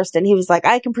Cyrus first, and he was like,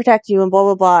 I can protect you and blah,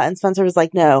 blah, blah. And Spencer was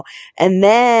like, no. And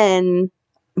then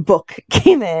Book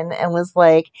came in and was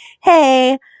like,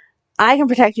 hey, I can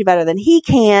protect you better than he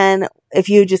can if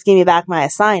you just give me back my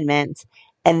assignment.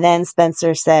 And then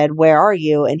Spencer said, where are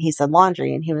you? And he said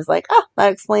laundry. And he was like, oh,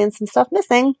 that explains some stuff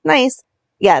missing. Nice.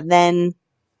 Yeah, then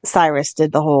Cyrus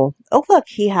did the whole, oh, look,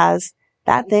 he has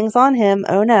bad things on him.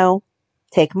 Oh, no.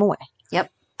 Take him away. Yep.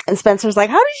 And Spencer's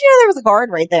like, how did you know there was a guard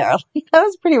right there? That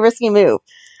was a pretty risky move.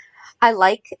 I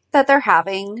like that they're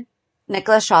having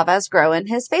Nicholas Chavez grow in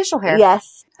his facial hair.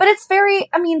 Yes. But it's very,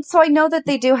 so I know that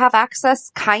they do have access,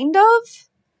 kind of.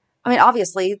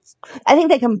 Obviously. I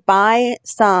think they can buy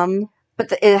some.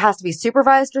 But it has to be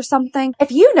supervised or something.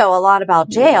 If you know a lot about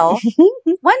jail,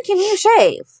 when can you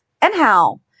shave? And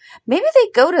how? Maybe they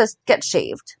go to get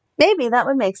shaved. Maybe that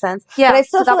would make sense. Yeah, but I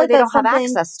still so that feel way like they that's don't have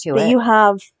something access to that it. you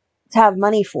have to have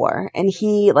money for, and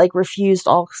he like refused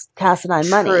all Cassadine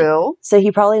money. True. So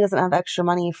he probably doesn't have extra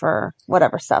money for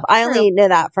whatever stuff. I True. only know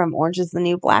that from Orange is the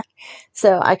New Black,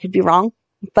 so I could be wrong.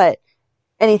 But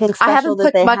anything special I haven't that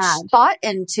put they much had, thought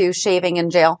into shaving in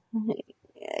jail.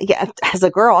 yeah, as a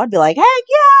girl, I'd be like, heck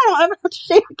yeah, I don't have to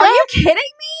shave. Are you kidding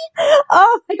me?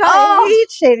 Oh my god, I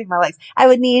hate shaving my legs. I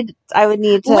would need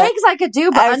to Legs I could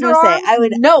do, but I was gonna underarms, say, I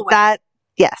would no way. that.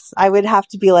 Yes, I would have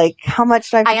to be like, how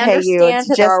much do I have to pay you? understand To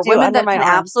that there are just do women under that my can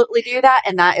arm. absolutely do that,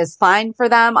 and that is fine for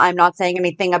them. I'm not saying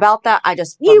anything about that. I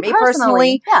just, for You me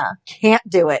personally, yeah. can't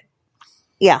do it.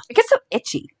 Yeah. It gets so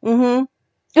itchy. Mm-hmm.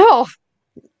 Oh,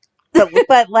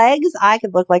 But legs, I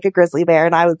could look like a grizzly bear,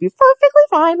 and I would be perfectly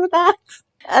fine with that.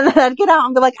 And then I'd get out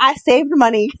and be like, I saved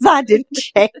money because I didn't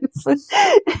shave.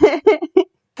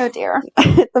 oh dear.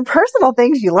 The personal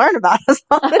things you learn about us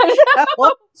on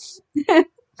the show.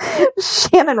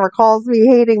 Shannon recalls me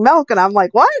hating milk, and I'm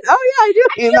like, what? Oh yeah, I do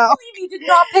hate milk. You did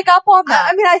not pick up on that.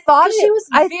 I mean, I thought She was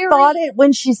I very- thought it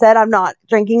when she said I'm not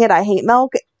drinking it. I hate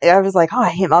milk. I was like, oh, I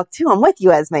hate milk too. I'm with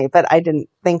you, Esme, but I didn't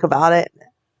think about it.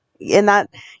 And that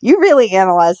you really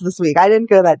analyzed this week. I didn't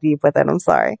go that deep with it. I'm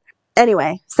sorry.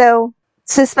 Anyway, so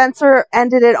Spencer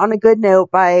ended it on a good note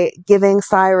by giving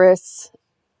Cyrus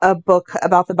a book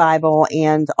about the Bible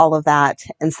and all of that,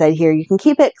 and said, "Here, you can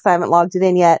keep it because I haven't logged it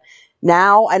in yet.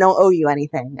 Now I don't owe you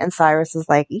anything." And Cyrus is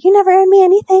like, "You never owed me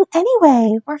anything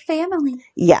anyway. We're family."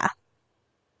 Yeah.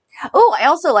 Oh, I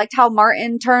also liked how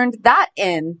Martin turned that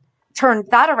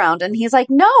around, and he's like,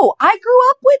 "No, I grew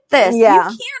up with this. Yeah.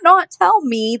 You cannot tell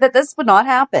me that this would not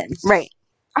happen." Right.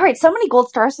 All right, so many gold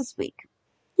stars this week.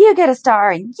 You get a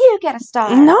star, and you get a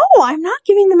star. No, I'm not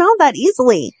giving them out that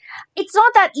easily. It's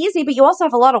not that easy, but you also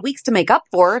have a lot of weeks to make up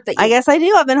for. I guess I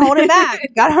do. I've been holding back.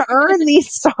 Gotta earn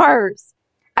these stars.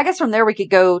 I guess from there we could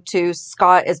go to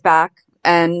Scott is back,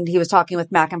 and he was talking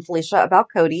with Mac and Felicia about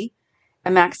Cody,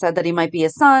 and Mac said that he might be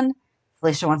his son.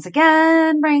 Felicia once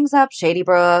again brings up Shady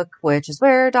Brook, which is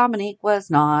where Dominique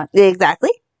was not.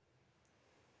 Exactly.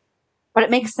 But it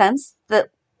makes sense that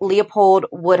Leopold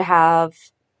would have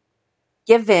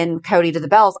given Cody to the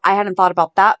Bells. I hadn't thought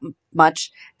about that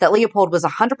much, that Leopold was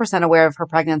 100% aware of her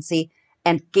pregnancy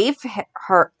and gave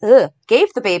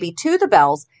the baby to the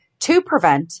Bells to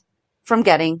prevent from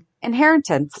getting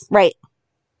inheritance. Right.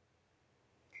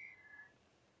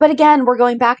 But again, we're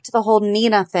going back to the whole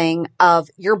Nina thing of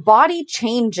your body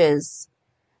changes.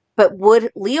 But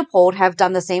would Leopold have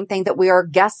done the same thing that we are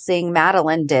guessing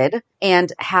Madeline did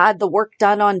and had the work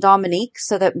done on Dominique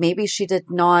so that maybe she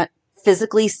did not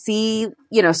physically see,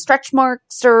 stretch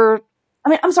marks or,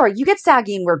 I'm sorry, you get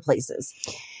saggy in weird places.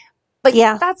 But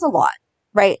yeah, that's a lot.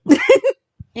 Right.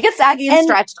 You get saggy and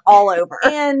stretched all over.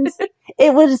 And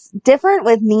it was different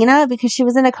with Nina because she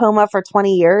was in a coma for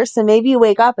 20 years. So maybe you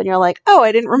wake up and you're like, oh,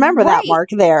 I didn't remember that mark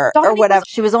there Dominique or whatever.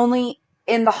 She was only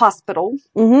in the hospital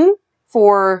Mm-hmm.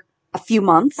 for a few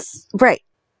months. Right.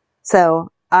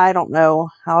 So I don't know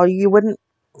how you wouldn't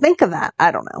think of that.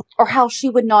 I don't know. Or how she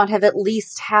would not have at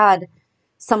least had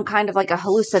some kind of like a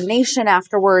hallucination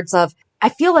afterwards of, I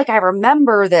feel like I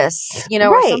remember this,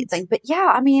 or something. But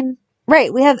yeah,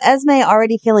 Right. We have Esme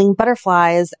already feeling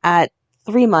butterflies at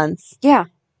 3 months. Yeah.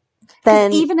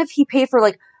 Then even if he paid for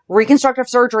like reconstructive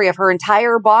surgery of her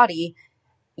entire body,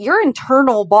 your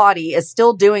internal body is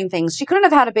still doing things. She couldn't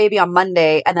have had a baby on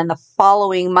Monday and then the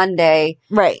following Monday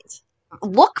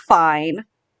look fine.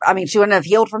 She wouldn't have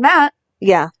healed from that.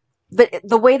 Yeah. But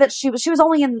the way that she was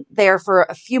only in there for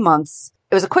a few months.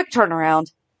 It was a quick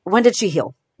turnaround. When did she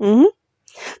heal? Mm-hmm.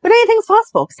 But anything's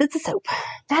possible because it's a soap.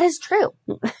 That is true.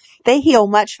 They heal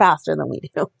much faster than we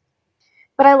do.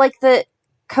 But I like that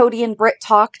Cody and Britt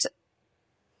talked.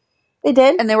 They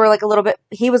did. And they were like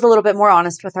he was a little bit more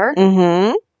honest with her.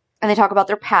 Mm-hmm. And they talk about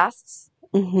their pasts.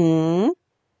 Mm-hmm.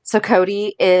 So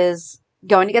Cody is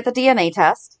going to get the DNA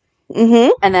test.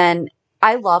 Mm-hmm. And then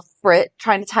I love Britt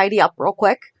trying to tidy up real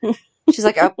quick. She's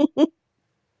like, oh,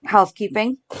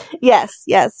 housekeeping. Yes.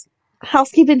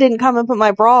 Housekeeping didn't come and put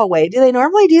my bra away. Do they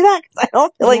normally do that? Because I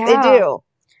don't feel like they do.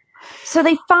 So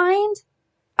they find,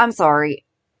 I'm sorry,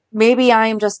 maybe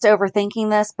I'm just overthinking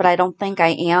this, but I don't think I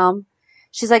am.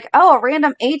 She's like, oh, a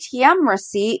random ATM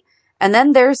receipt. And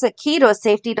then there's a key to a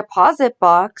safety deposit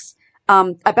box.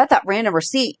 I bet that random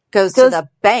receipt goes to the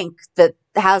bank that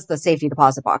has the safety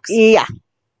deposit box. Yeah.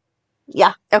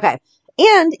 Yeah. Okay.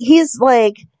 And she's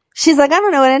like, I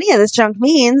don't know what any of this junk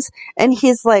means. And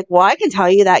he's like, well, I can tell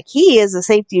you that key is a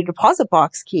safety deposit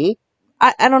box key.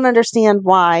 I don't understand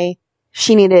why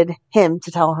she needed him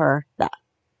to tell her that.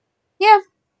 Yeah.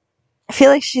 I feel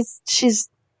like she's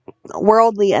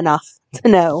worldly enough to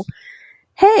know,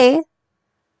 hey,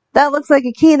 that looks like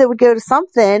a key that would go to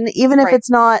something, even if it's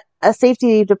not a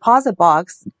safety deposit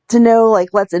box, to know, like,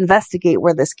 let's investigate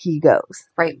where this key goes.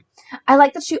 Right. I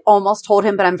like that she almost told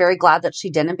him, but I'm very glad that she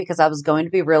didn't, because I was going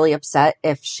to be really upset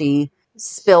if she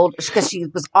spilled, because she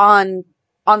was on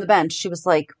the bench. She was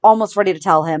like almost ready to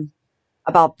tell him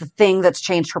about the thing that's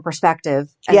changed her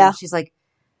perspective. And she's like,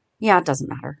 yeah, it doesn't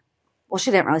matter. Well,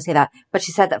 she didn't really say that, but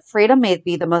she said that freedom may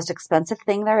be the most expensive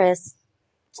thing there is.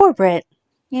 Poor Brit.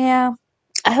 Yeah.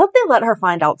 I hope they let her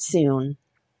find out soon.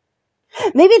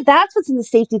 Maybe that's what's in the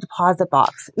safety deposit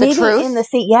box. Maybe truth? in the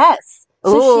yes.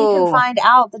 So she Ooh. can find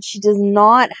out that she does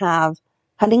not have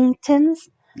Huntington's.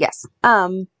 Yes.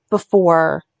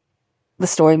 Before the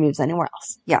story moves anywhere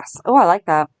else. Yes. Oh, I like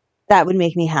that. That would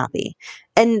make me happy.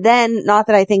 And then, not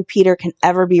that I think Peter can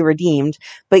ever be redeemed,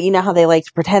 but you know how they like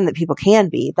to pretend that people can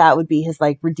be. That would be his,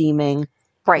 like, redeeming.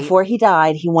 Right. Before he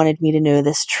died, he wanted me to know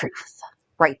this truth.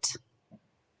 Right.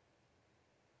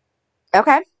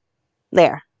 Okay.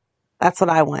 There. That's what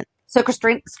I want. So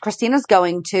Christina's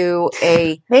going to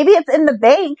a... Maybe it's in the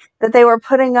bank that they were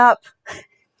putting up.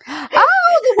 Oh,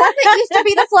 the one that used to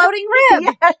be the floating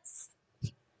rib. Yes.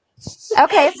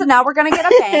 Okay, so now we're going to get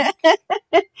a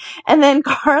bank. And then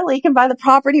Carly can buy the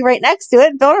property right next to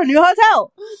it and build her new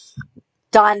hotel.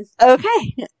 Done.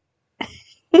 Okay.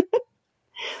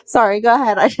 Sorry, go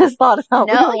ahead. I just thought about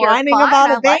whining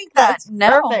about a bank. That's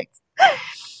perfect.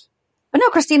 But no,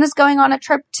 Christina's going on a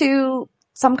trip to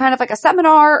some kind of like a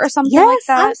seminar or something like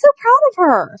that. I'm so proud of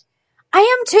her. I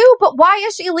am too, but why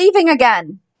is she leaving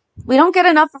again? We don't get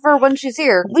enough of her when she's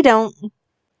here. We don't.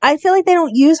 I feel like they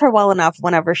don't use her well enough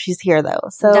whenever she's here, though.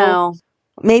 So no.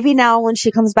 Maybe now when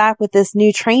she comes back with this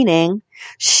new training,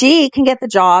 she can get the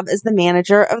job as the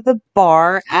manager of the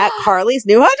bar at Carly's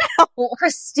new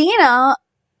hotel.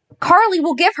 Carly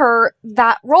will give her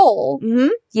that role. Mm-hmm.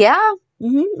 Yeah.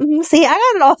 Mm-hmm, mm-hmm. See, I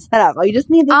got it all set up. You just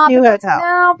need this new hotel.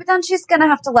 No, but then she's going to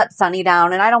have to let Sunny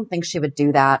down, and I don't think she would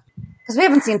do that. Because we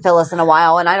haven't seen Phyllis in a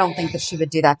while, and I don't think that she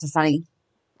would do that to Sunny.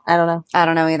 I don't know. I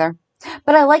don't know either.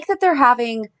 But I like that they're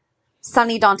having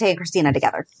Sunny, Dante, and Christina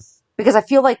together. Because I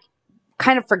feel like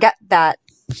kind of forget that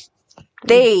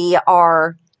they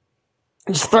are...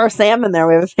 Just throw Sam in there.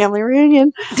 We have a family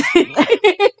reunion.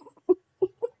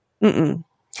 Mm-mm.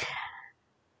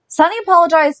 Sunny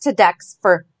apologized to Dex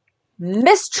for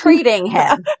mistreating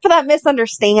him. For that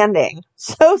misunderstanding.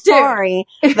 So sorry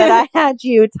that I had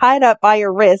you tied up by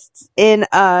your wrists in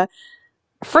a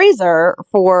freezer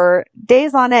for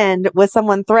days on end with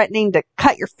someone threatening to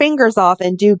cut your fingers off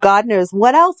and do God knows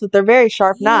what else with their very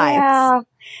sharp knives. Yeah,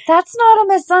 that's not a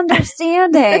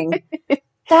misunderstanding.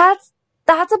 That's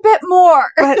a bit more.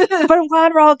 but I'm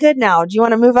glad we're all good now. Do you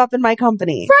want to move up in my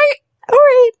company? Right. All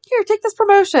right. Here, take this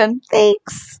promotion.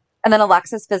 Thanks. And then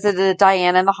Alexis visited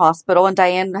Diane in the hospital, and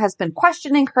Diane has been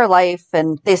questioning her life,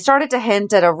 and they started to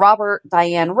hint at a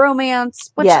Robert-Diane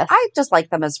romance, which I just like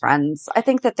them as friends. I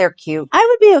think that they're cute. I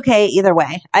would be okay either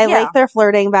way. I like their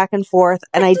flirting back and forth,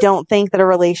 and I don't think that a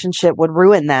relationship would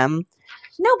ruin them.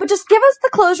 No, but just give us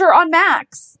the closure on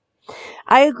Max.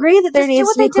 I agree that there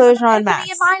needs to be closure on Max.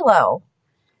 And Milo.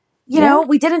 You know,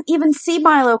 we didn't even see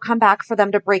Milo come back for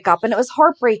them to break up, and it was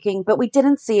heartbreaking, but we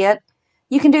didn't see it.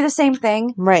 You can do the same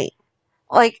thing. Right.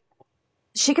 Like,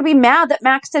 she could be mad that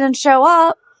Max didn't show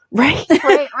up. Right.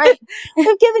 Right.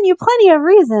 I've given you plenty of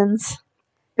reasons.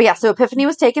 But yeah, so Epiphany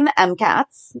was taking the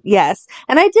MCATs. Yes.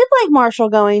 And I did like Marshall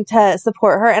going to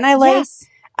support her, and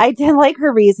I did like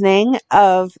her reasoning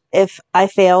of, if I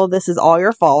fail, this is all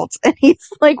your fault. And he's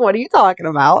like, what are you talking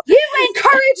about? You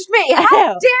encouraged me.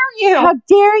 How dare you? How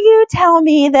dare you tell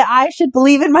me that I should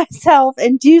believe in myself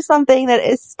and do something that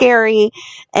is scary?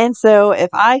 And so if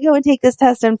I go and take this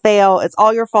test and fail, it's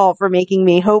all your fault for making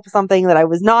me hope something that I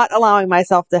was not allowing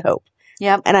myself to hope.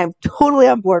 Yep. And I'm totally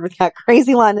on board with that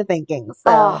crazy line of thinking.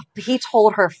 So he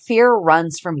told her fear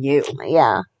runs from you.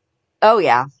 Yeah. Oh,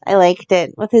 yeah. I liked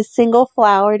it. With his single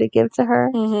flower to give to her.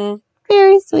 Mm-hmm.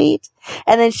 Very sweet.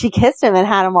 And then she kissed him and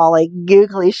had him all like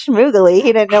googly schmoogly.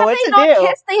 He didn't know what to do. Have they not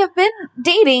kissed? They have been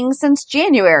dating since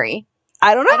January.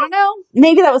 I don't know.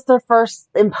 Maybe that was their first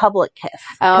in public kiss.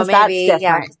 Oh, maybe.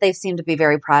 Yeah, because they seem to be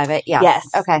very private. Yeah. Yes.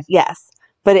 Okay. Yes.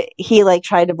 But he like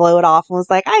tried to blow it off and was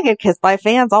like, I get kissed by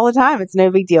fans all the time. It's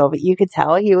no big deal. But you could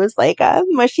tell he was like a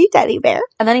mushy teddy bear.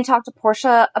 And then he talked to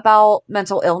Portia about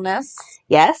mental illness.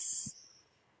 Yes.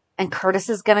 And Curtis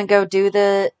is going to go do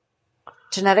the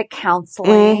genetic counseling.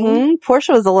 Mm-hmm.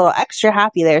 Portia was a little extra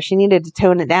happy there. She needed to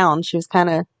tone it down. She was kind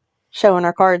of showing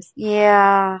her cards.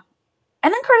 Yeah.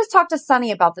 And then Curtis talked to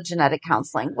Sunny about the genetic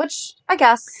counseling, which I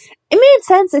guess... It made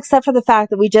sense, except for the fact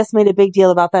that we just made a big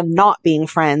deal about them not being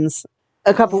friends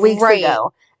a couple weeks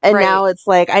ago. And Right. now it's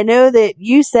like, I know that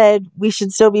you said we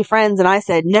should still be friends. And I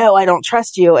said, no, I don't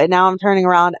trust you. And now I'm turning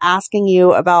around asking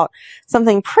you about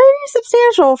something pretty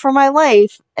substantial for my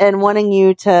life and wanting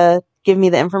you to give me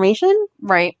the information.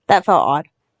 Right. That felt odd.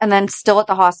 And then still at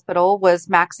the hospital was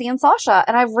Maxie and Sasha.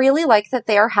 And I really like that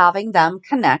they are having them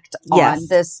connect Yes. on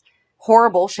this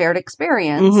horrible shared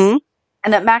experience. Mm-hmm.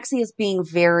 And that Maxie is being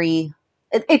very,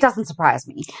 it doesn't surprise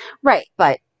me. Right.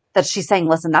 But that she's saying,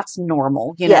 listen, that's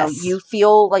normal. You Yes. know, you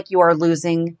feel like you are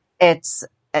losing and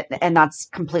that's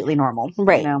completely normal.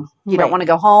 Right. You know, you Right. don't want to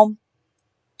go home.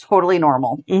 Totally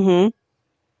normal. Mm-hmm.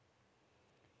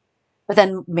 But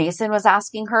then Mason was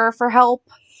asking her for help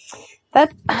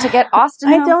That to get Austin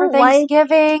I home don't for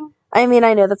Thanksgiving. I mean,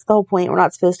 I know that's the whole point. We're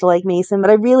not supposed to like Mason, but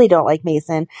I really don't like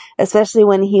Mason, especially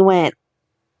when he went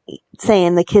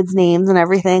saying the kids' names and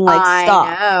everything. Like,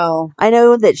 stop. Know. I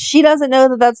know that she doesn't know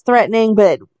that that's threatening,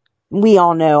 but we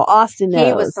all know. Austin knows.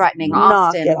 He was threatening Knock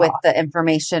Austin it with off. the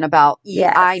information about,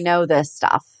 Yes. I know this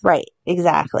stuff. Right.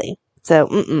 Exactly. So,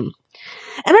 And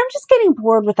I'm just getting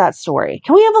bored with that story.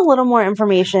 Can we have a little more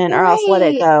information or else let it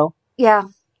Right. go? Yeah.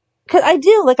 Cause I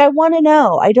do, I want to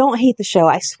know. I don't hate the show.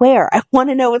 I swear. I want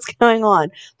to know what's going on.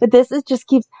 But this just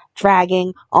keeps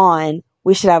dragging on.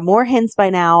 We should have more hints by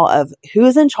now of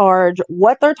who's in charge,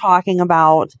 what they're talking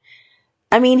about.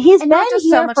 I mean, he's And been not just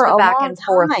here so much for the a back long and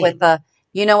forth time. with the,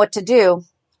 you know what to do,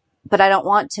 but I don't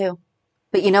want to.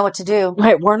 But you know what to do.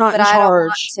 Right, we're not But in I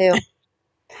charge. don't want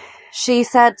to. She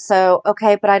said so.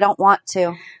 Okay, but I don't want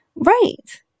to.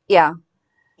 Right. Yeah.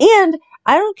 And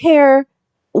I don't care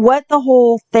what the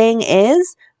whole thing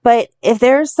is, but if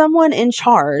there's someone in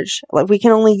charge, like we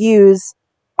can only use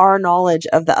our knowledge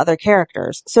of the other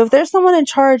characters. So if there's someone in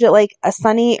charge at like a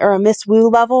Sunny or a Miss Wu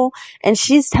level and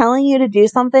she's telling you to do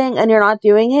something and you're not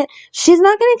doing it, she's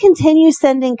not going to continue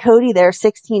sending Cody there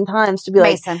 16 times to be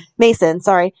like,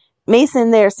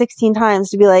 Mason there 16 times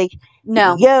to be like,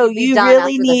 no, yo, you'd be you done really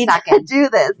after the need to second. do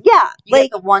this. Yeah. You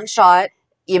get the one shot,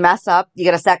 you mess up, you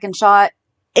get a second shot,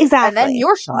 exactly. and then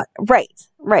your shot. Right.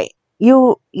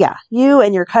 You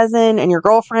and your cousin and your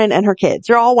girlfriend and her kids,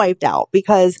 you're all wiped out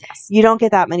because you don't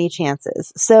get that many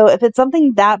chances. So if it's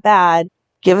something that bad,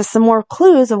 give us some more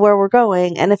clues of where we're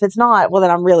going. And if it's not, well,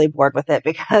 then I'm really bored with it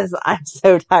because I'm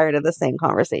so tired of the same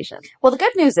conversation. Well, the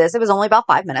good news is it was only about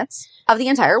 5 minutes of the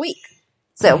entire week.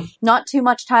 So not too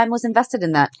much time was invested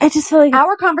in that. I just feel like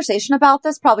our conversation about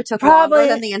this probably took longer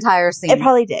than the entire scene. It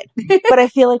probably did. But I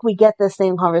feel like we get the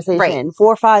same conversation 4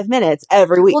 or 5 minutes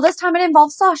every week. Well, this time it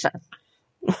involves Sasha.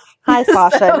 Hi,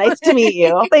 Sasha. Nice to meet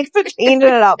you. Thanks for changing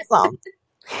it up some.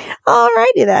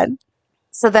 Alrighty then.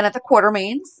 So then at the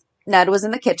Quartermains, Ned was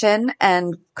in the kitchen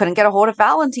and couldn't get a hold of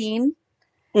Valentine.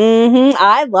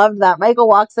 I loved that. Michael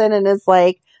walks in and is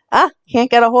like, can't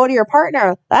get a hold of your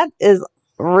partner. That is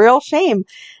real shame.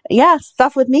 Yeah,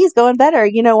 stuff with me is going better.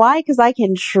 You know why? Because I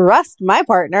can trust my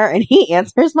partner and he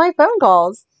answers my phone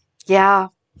calls. Yeah.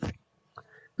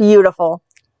 Beautiful.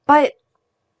 But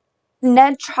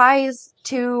Ned tries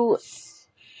to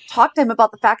talk to him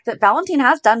about the fact that Valentine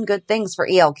has done good things for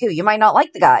ELQ. You might not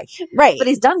like the guy. Right. But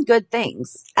he's done good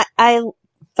things. I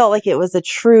felt like it was a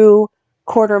true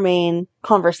Quartermain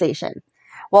conversation.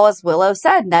 Well, as Willow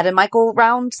said, Ned and Michael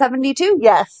round 72.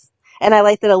 Yes. And I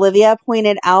like that Olivia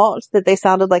pointed out that they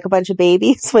sounded like a bunch of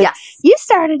babies. With, yes. You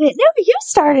started it. No, you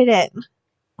started it.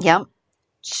 Yep.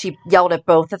 She yelled at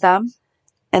both of them.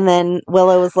 And then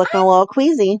Willow was looking a little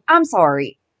queasy. I'm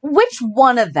sorry. Which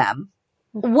one of them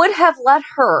would have let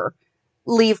her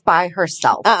leave by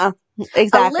herself?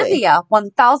 Exactly. Olivia,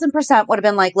 1000% would have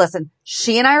been like, listen,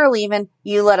 she and I are leaving.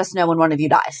 You let us know when one of you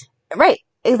dies. Right.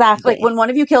 Exactly. Like when one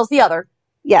of you kills the other.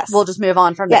 Yes. We'll just move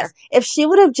on from there. If she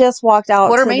would have just walked out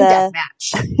Quartermain death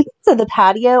match. to the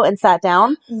patio and sat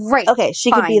down. Right. Okay. She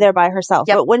Fine. could be there by herself.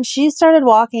 Yep. But when she started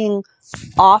walking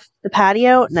off the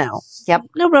patio, no. Yep.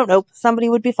 Nope. Somebody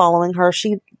would be following her.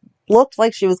 She looked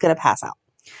like she was going to pass out.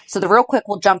 So the real quick,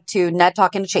 we'll jump to Ned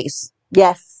talking to Chase.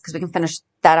 Yes. Because we can finish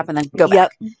that up and then go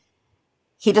back. Yep.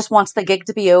 He just wants the gig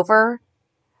to be over.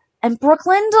 And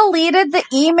Brooklyn deleted the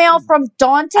email from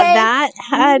Dante. That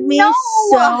had me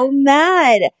so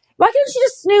mad. Why couldn't she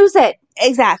just snooze it?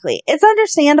 Exactly. It's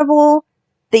understandable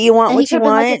that you want And what you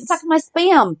want. Like, it's stuck in my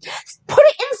spam. Put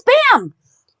it in spam.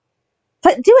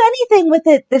 But do anything with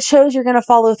it that shows you're going to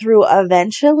follow through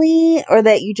eventually, or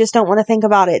that you just don't want to think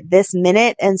about it this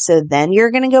minute, and so then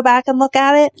you're going to go back and look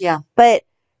at it. Yeah. But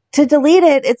to delete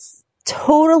it, it's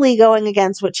totally going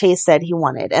against what Chase said he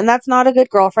wanted, and that's not a good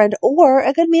girlfriend or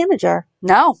a good manager.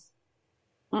 No.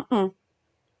 Mm-mm.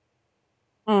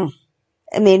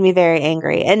 It made me very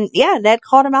angry. And yeah, Ned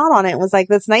called him out on it and was like,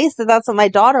 that's nice that that's what my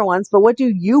daughter wants, but what do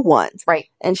you want? Right.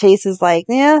 And Chase is like,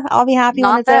 yeah, I'll be happy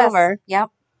when it's over. Yep.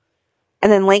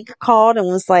 And then Link called and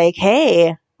was like,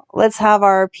 hey, let's have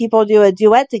our people do a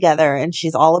duet together. And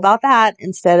she's all about that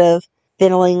instead of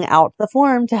filling out the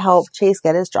form to help Chase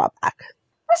get his job back.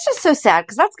 That's just so sad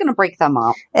because that's going to break them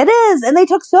up. It is. And they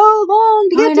took so long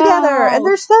to get together. And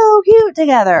they're so cute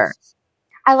together.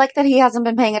 I like that he hasn't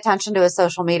been paying attention to his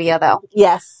social media, though.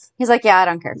 Yes. He's like, yeah, I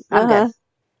don't care. I'm good.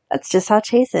 That's just how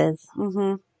Chase is.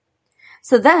 Mm-hmm.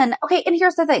 So then, okay, and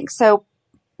here's the thing. So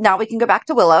now we can go back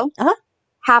to Willow,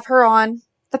 have her on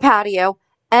the patio,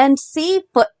 and see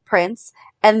footprints,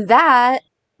 and that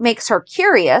makes her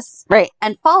curious. Right.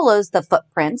 And follows the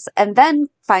footprints, and then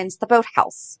finds the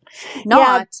boathouse.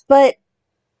 But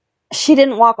she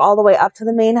didn't walk all the way up to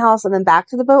the main house and then back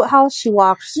to the boathouse. She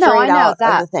walked straight out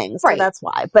of the thing. So that's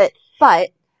why. But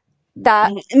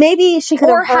that maybe she could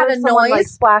have had heard a someone noise like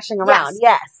splashing around.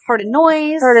 Yes. Heard a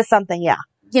noise. Heard of something. Yeah.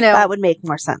 You know, that would make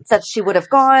more sense. That she would have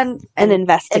gone and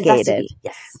investigated.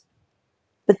 Yes.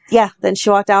 But yeah, then she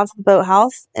walked down to the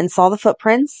boathouse and saw the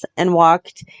footprints and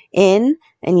walked in,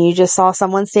 and you just saw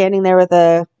someone standing there with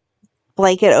a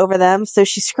blanket over them. So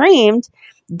she screamed,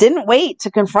 didn't wait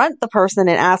to confront the person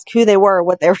and ask who they were,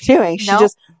 what they were doing. She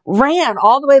just ran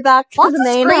all the way back to the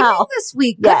main house this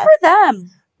week. Good for them.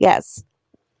 Yes.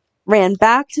 Ran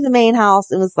back to the main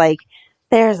house and was like,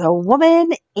 there's a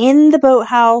woman in the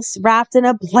boathouse wrapped in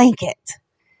a blanket.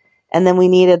 And then we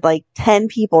needed like 10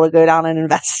 people to go down and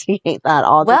investigate that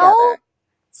all together. Well,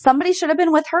 somebody should have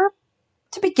been with her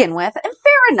to begin with. And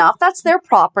fair enough. That's their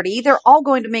property. They're all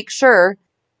going to make sure.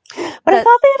 But I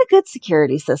thought they had a good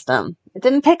security system. It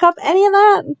didn't pick up any of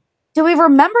that. Do we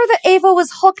remember that Ava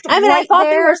was hooked I thought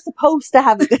they were supposed to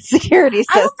have a good security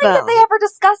system. I don't think that they ever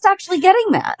discussed actually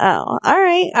getting that. Oh, all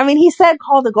right. I mean, he said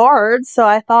call the guards, so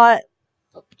I thought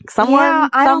somewhere,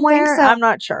 don't think so. I'm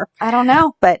not sure. I don't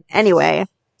know. But anyway,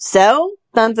 so,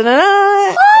 dun dun dun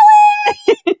dun.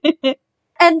 Holly!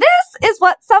 And this is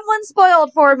what someone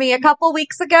spoiled for me a couple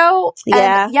weeks ago.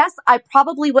 Yeah. And yes, I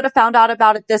probably would have found out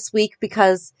about it this week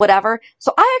because whatever.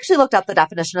 So I actually looked up the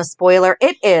definition of spoiler.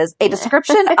 It is a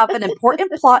description of an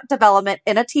important plot development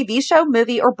in a TV show,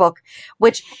 movie, or book,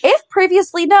 which, if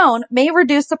previously known, may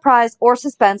reduce surprise or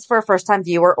suspense for a first-time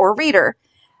viewer or reader.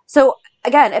 So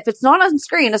again, if it's not on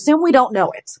screen, assume we don't know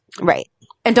it. Right.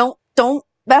 And don't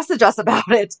message us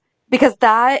about it because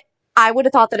that, I would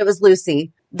have thought that it was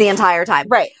Lucy the entire time.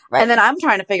 Right. And then I'm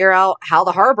trying to figure out how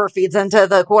the harbor feeds into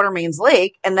the Quartermaines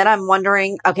Lake. And then I'm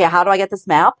wondering, okay, how do I get this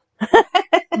map?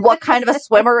 What kind of a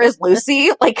swimmer is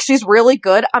Lucy? Like, she's really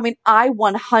good. I mean, I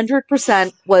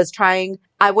 100% was trying,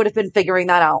 I would have been figuring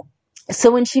that out.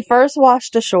 So when she first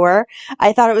washed ashore,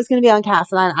 I thought it was going to be on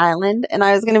Cassadine Island. And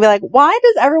I was going to be like, why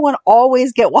does everyone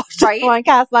always get washed ashore on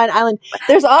Cassadine Island?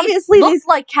 There's obviously it looks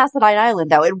like Cassadine Island,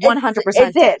 though. It 100%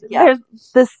 it did. Yeah.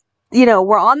 There's this, you know,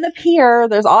 we're on the pier.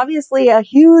 There's obviously a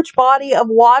huge body of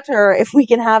water if we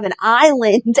can have an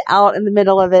island out in the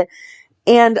middle of it.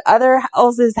 And other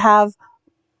houses have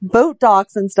boat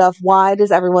docks and stuff. Why does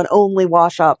everyone only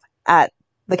wash up at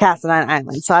the Cassadine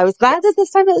Island? So I was glad that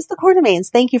this time it was the Quartermaines.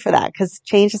 Thank you for that, because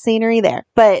change the scenery there.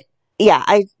 But yeah,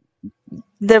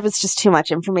 there was just too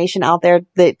much information out there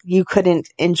that you couldn't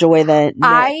enjoy thinking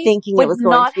it was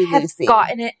going to be Lucy. I would not have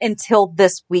gotten it until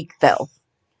this week, though.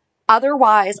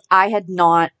 Otherwise, I had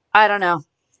not, I don't know.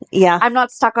 Yeah. I'm not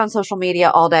stuck on social media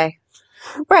all day.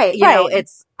 Right. You know,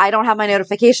 I don't have my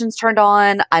notifications turned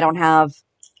on. I don't have.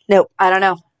 Nope. I don't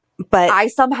know. But I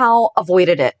somehow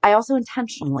avoided it. I also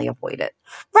intentionally avoid it.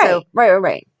 Right. So,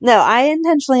 right. No, I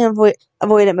intentionally avoid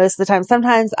it most of the time.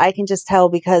 Sometimes I can just tell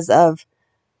because of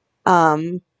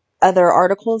other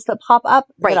articles that pop up.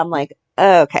 Right. That I'm like,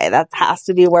 okay, that has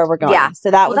to be where we're going. Yeah.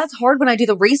 So that's hard when I do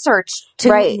the research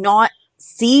to not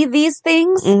see these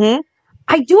things. Mm-hmm.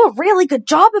 I do a really good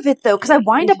job of it, though, because I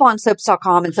wind up on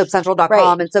soaps.com and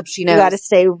soapcentral.com and Soap She Knows. You got to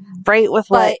stay right with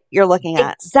what you're looking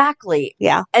at. Exactly.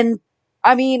 Yeah. And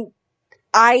I mean,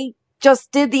 I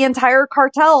just did the entire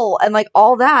cartel and like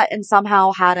all that and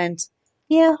somehow hadn't.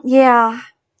 Yeah. Yeah.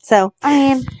 So,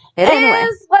 I mean, it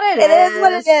is what it is. It is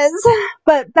what it is.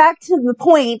 But back to the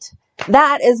point,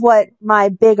 that is what my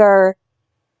bigger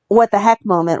what the heck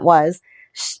moment was.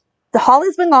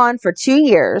 Holly's been gone for 2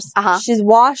 years. She's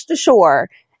washed ashore.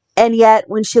 And yet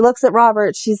when she looks at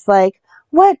Robert, she's like,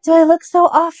 what? Do I look so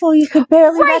awful? You could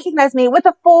barely recognize me, with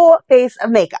a full face of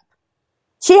makeup.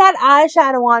 She had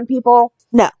eyeshadow on, people.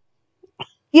 No.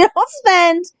 You don't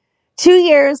spend 2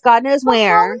 years, God knows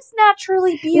where. Holly's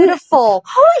naturally beautiful.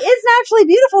 Holly is naturally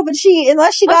beautiful, but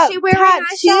unless she got she wearing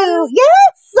tattoo. eyeshadow?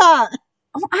 Yes!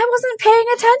 I wasn't paying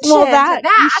attention Well, to that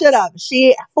that. you should have.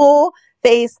 She full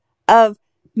face of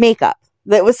makeup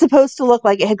that was supposed to look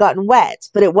like it had gotten wet,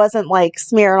 but it wasn't like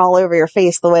smearing all over your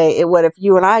face the way it would if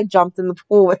you and I jumped in the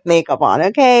pool with makeup on.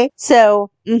 Okay, so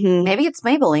Maybe it's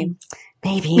Maybelline.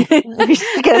 maybe we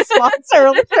should get a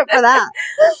sponsorship for that.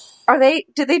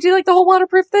 Did they do like the whole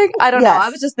waterproof thing? I don't know. Yes. I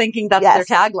was just thinking that's Yes.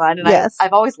 their tagline, and Yes.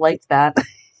 I've always liked that.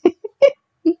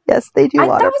 Yes, they do That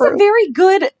waterproof. was a very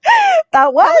good.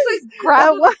 That was. a grab.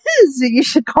 That was. You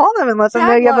should call them and let them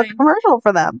know you have a Tagline. commercial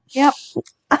for them. Yep.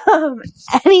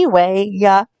 Anyway,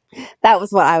 yeah, that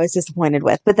was what I was disappointed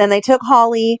with. But then they took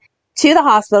Holly to the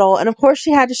hospital, and of course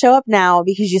she had to show up now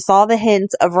because you saw the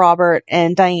hint of Robert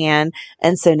and Diane,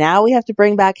 and so now we have to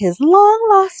bring back his long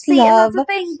lost See, and love. that's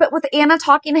the thing. But with Anna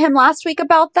talking to him last week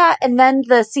about that, and then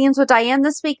the scenes with Diane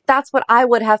this week, that's what I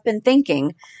would have been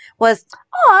thinking was,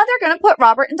 oh, they're going to put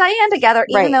Robert and Diane together.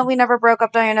 Even Right. though we never broke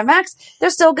up Diane and Max, they're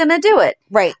still going to do it.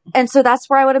 Right. And so that's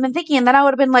where I would have been thinking. And then I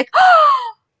would have been like,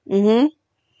 oh,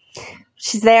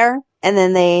 She's there, and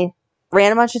then they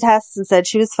ran a bunch of tests and said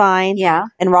she was fine. yeah.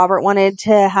 And Robert wanted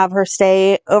to have her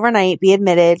stay overnight, be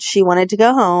admitted. She wanted to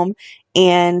go home.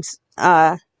 And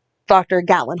Dr.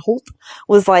 Gatlin Holt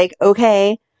was like,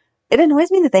 okay. It annoys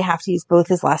me that they have to use both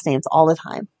his last names all the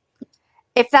time.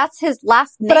 If that's his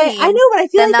last name. But I know, but I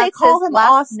feel then like they that's call his him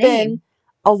last Austin name.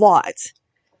 a lot.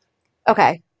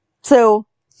 Okay. So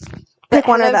pick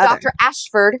one or hello, the other. Dr.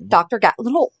 Ashford, Dr.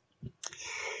 Gatlin Holt.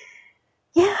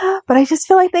 Yeah, but I just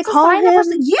feel like they call him. You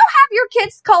have your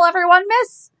kids call everyone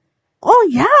Miss. Oh,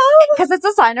 yeah. Because it's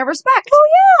a sign of respect. Oh,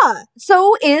 yeah.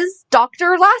 So is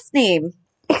Dr. last name.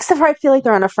 Except for I feel like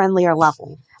they're on a friendlier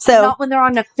level. So Not when they're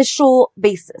on an official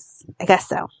basis. I guess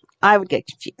so. I would get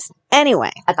confused.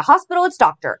 Anyway. At the hospital, it's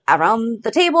Doctor. Around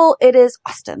the table, it is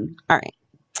Austin. All right.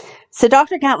 So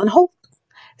Dr. Gatlin Holt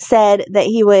said that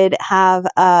he would have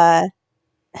a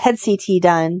head CT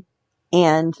done,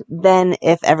 and then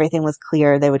if everything was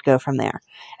clear, they would go from there.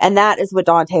 And that is what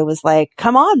Dante was like,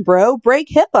 come on, bro, break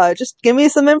HIPAA. Just give me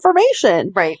some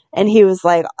information. Right. And he was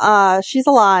like, she's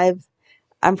alive.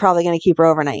 I'm probably going to keep her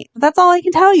overnight. But that's all I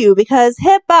can tell you because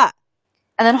HIPAA.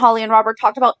 And then Holly and Robert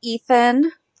talked about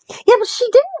Ethan. Yeah, but she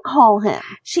didn't call him.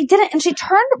 She didn't, and she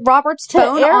turned Robert's To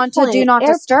phone on to Do Not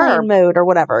airplane Disturb. mode or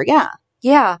whatever. Yeah.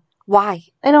 Yeah. Why?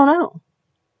 I don't know.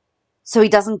 So he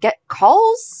doesn't get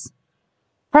calls?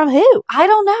 From who? I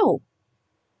don't know.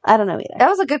 I don't know either. That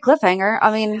was a good cliffhanger.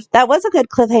 I mean, That was a good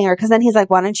cliffhanger because then he's like,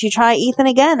 why don't you try Ethan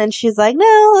again? And she's like,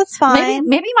 no, that's fine.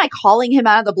 maybe my calling him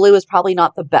out of the blue is probably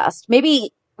not the best.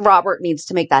 Maybe Robert needs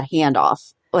to make that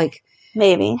handoff. Like,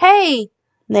 Maybe. hey,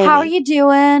 Maybe. how are you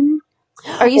doing?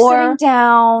 Are you Or sitting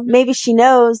down? Maybe she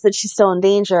knows that she's still in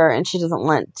danger and she doesn't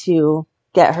want to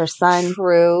get her son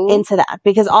True. into that.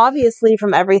 Because obviously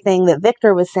from everything that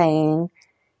Victor was saying,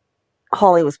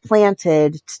 Holly was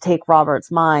planted to take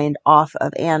Robert's mind off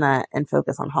of Anna and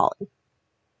focus on Holly.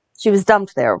 She was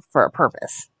dumped there for a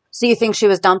purpose. So you think she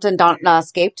was dumped and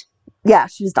escaped? Yeah,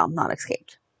 she was dumped, not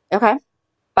escaped. Okay.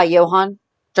 By Johan?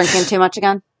 Drinking too much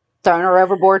again? Throwing her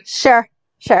overboard? Sure.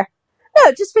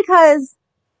 No, just because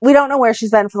we don't know where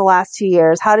she's been for the last 2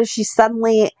 years. How does she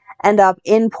suddenly end up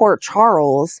in Port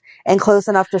Charles and close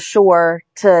enough to shore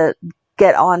to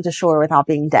get onto shore without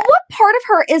being dead? What part of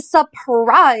her is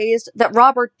surprised that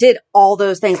Robert did all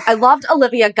those things? I loved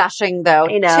Olivia gushing, though,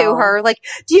 I know. to her. Like,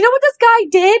 do you know what this guy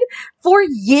did for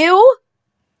you?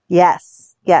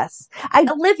 Yes.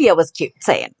 Olivia was cute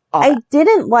saying all I that.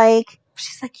 didn't like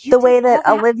She's like, you the did way all that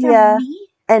for Olivia me?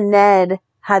 and Ned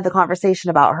had the conversation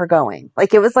about her going.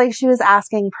 Like, it was like she was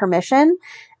asking permission.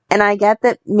 And I get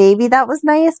that maybe that was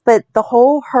nice, but the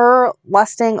whole her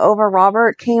lusting over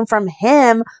Robert came from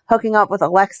him hooking up with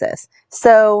Alexis.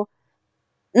 So,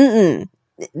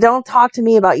 don't talk to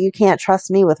me about you can't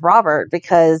trust me with Robert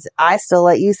because I still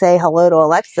let you say hello to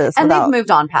Alexis. And without, they've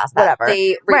moved on past that. whatever.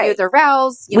 They Right. renewed their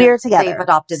vows. We're together. They've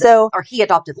adopted, So- or he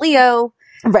adopted Leo.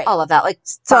 Right. All of that. Like,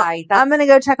 So bye. I'm going to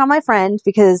go check on my friend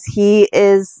because he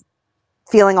is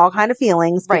feeling all kind of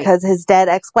feelings Right. because his dead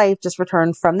ex-wife just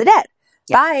returned from the dead.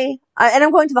 Yeah. Bye. And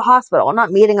I'm going to the hospital. I'm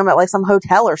not meeting him at like some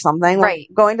hotel or something. We're Right.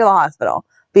 going to the hospital.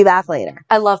 Be back later.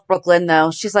 I love Brooklyn,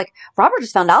 though. She's like, Robert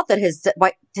just found out that his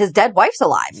dead wife's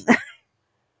alive.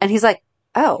 And he's like,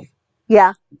 oh,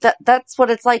 Yeah. that's what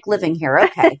it's like living here.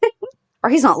 Okay. Or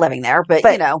he's not living there, but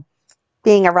you know.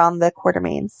 Being around the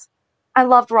Quartermains. I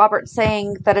loved Robert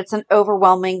saying that it's an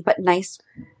overwhelming but nice,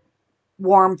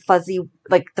 warm, fuzzy,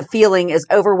 like the feeling is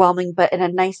overwhelming, but in a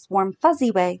nice, warm, fuzzy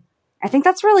way. I think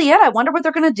that's really it. I wonder what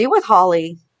they're going to do with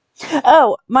Holly.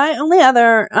 Oh, my only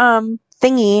other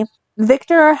thingy.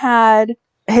 Victor had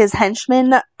his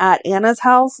henchman at Anna's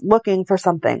house looking for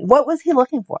something. What was he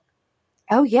looking for?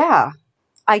 Oh, yeah.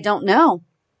 I don't know.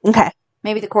 Okay.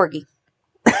 Maybe the corgi.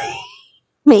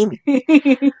 Maybe.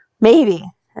 Maybe.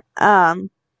 I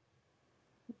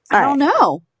don't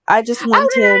know. I just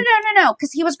wanted... No.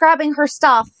 Because he was grabbing her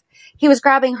stuff. He was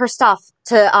grabbing her stuff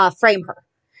to frame her.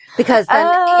 Because then,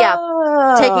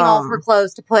 taking all of her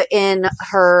clothes to put in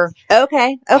her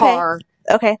car.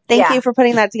 Okay. Thank you for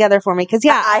putting that together for me. Because,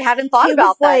 I hadn't thought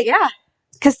about that.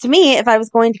 Because to me, if I was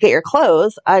going to get your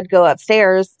clothes, I'd go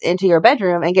upstairs into your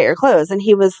bedroom and get your clothes. And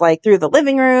he was like through the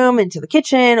living room, into the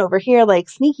kitchen, over here, like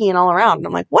sneaking all around. And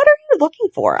I'm like, what are you looking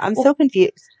for? I'm so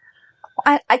confused.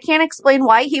 I can't explain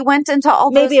why he went into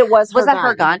all those. Maybe it was that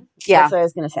her gun? Yeah. That's what I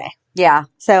was going to say. Yeah.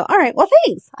 So, all right. Well,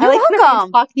 thanks. You're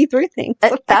welcome. Talking you through things.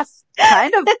 That's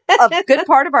kind of a good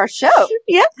part of our show.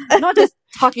 Yeah. Not just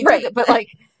talking through it, but like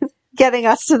getting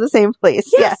us to the same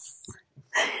place. Yes.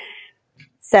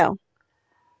 So,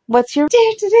 what's your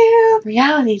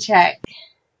reality check?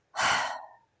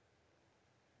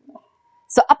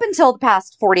 So up until the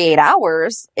past 48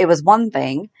 hours, it was one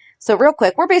thing. So real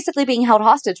quick, we're basically being held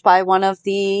hostage by one of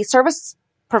the service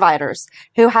providers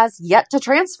who has yet to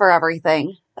transfer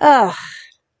everything. Ugh.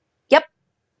 Yep.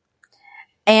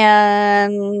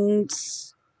 And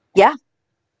yeah.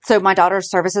 So my daughter's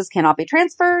services cannot be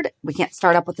transferred. We can't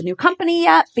start up with a new company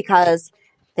yet because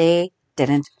they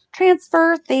didn't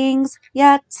transfer things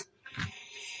yet.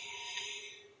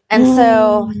 And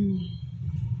so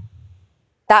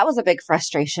that was a big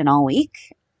frustration all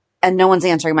week. And no one's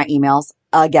answering my emails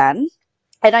again.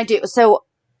 And I do. So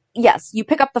yes, you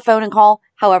pick up the phone and call.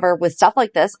 However, with stuff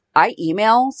like this, I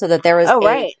email so that there is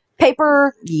a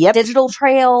paper, digital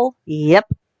trail.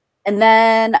 Yep. And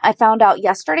then I found out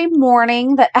yesterday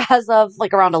morning that as of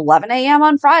like around 11 a.m.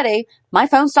 on Friday, my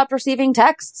phone stopped receiving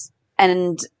texts.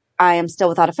 And I am still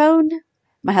without a phone.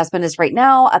 My husband is right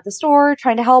now at the store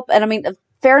trying to help. And I mean,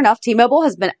 fair enough. T-Mobile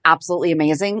has been absolutely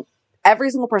amazing.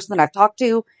 Every single person that I've talked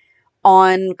to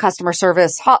on customer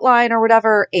service hotline or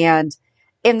whatever and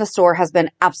in the store has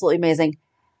been absolutely amazing.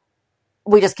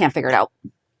 We just can't figure it out.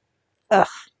 Ugh.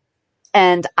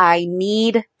 And I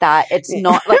need that. It's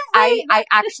not like I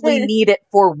actually need it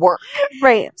for work.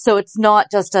 Right. So it's not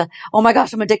just oh my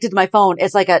gosh, I'm addicted to my phone.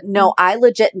 It's like no, I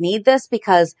legit need this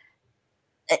because,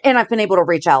 and I've been able to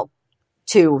reach out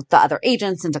to the other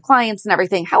agents and to clients and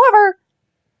everything. However,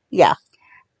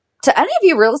 to any of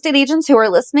you real estate agents who are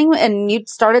listening and you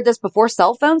started this before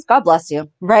cell phones, God bless you.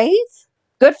 Right?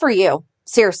 Good for you.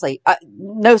 Seriously.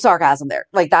 No sarcasm there.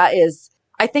 Like that is,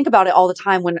 I think about it all the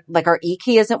time when like our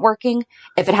e-key isn't working,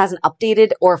 if it hasn't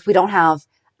updated or if we don't have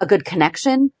a good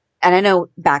connection. And I know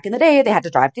back in the day, they had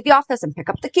to drive to the office and pick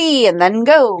up the key and then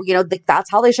go, that's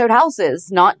how they showed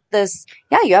houses, not this.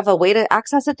 Yeah. You have a way to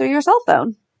access it through your cell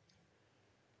phone.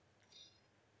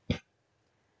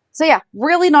 So yeah,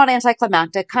 really not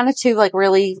anticlimactic, kind of two like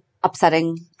really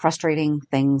upsetting, frustrating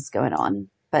things going on.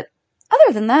 But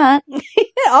other than that,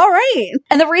 all right.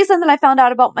 And the reason that I found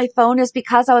out about my phone is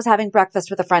because I was having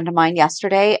breakfast with a friend of mine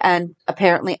yesterday and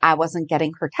apparently I wasn't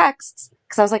getting her texts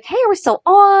because I was like, hey, are we still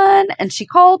on? And she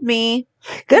called me.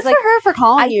 Good for her for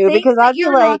calling you because I'd be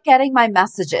you're like, not getting my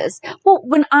messages. Well,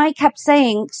 when I kept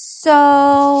saying,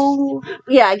 so.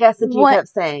 Yeah, I guess if you kept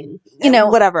saying,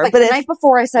 whatever. Like but the night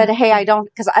before I said, hey, I don't,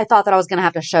 because I thought that I was going to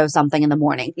have to show something in the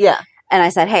morning. Yeah. And I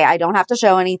said, hey, I don't have to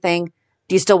show anything.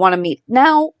 Do you still want to meet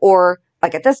now or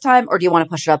like at this time? Or do you want to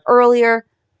push it up earlier?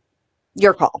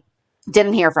 Your call.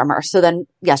 Didn't hear from her. So then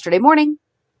yesterday morning,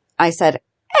 I said,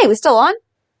 hey, we still on?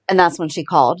 And that's when she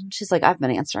called. She's like, I've been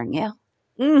answering you.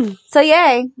 So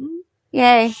yay.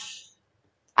 Yay.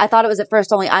 I thought it was at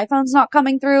first only iPhones not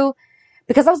coming through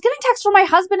because I was getting texts from my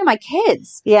husband and my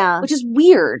kids. Yeah. Which is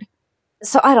weird.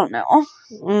 So I don't know.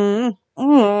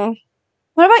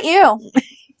 What about you?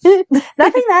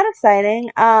 Nothing that exciting.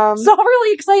 It's not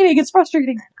really exciting. It's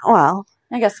frustrating. Well,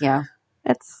 I guess, yeah.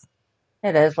 It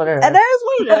is what it is. It is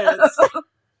what it is.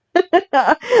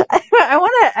 I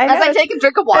want to. As I take a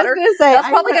drink of water, say, that's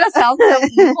probably going to sound so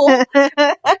evil.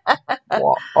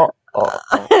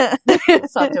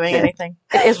 It's not doing anything.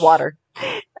 It is water.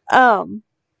 Yeah,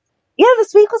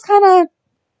 this week was kind of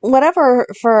whatever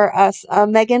for us.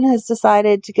 Megan has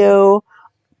decided to go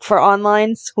for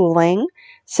online schooling.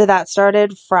 So that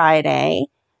started Friday.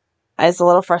 I was a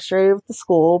little frustrated with the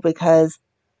school because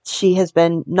she has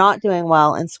been not doing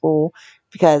well in school.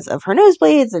 because of her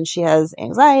nosebleeds, and she has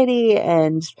anxiety,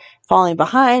 and falling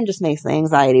behind just makes the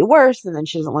anxiety worse, and then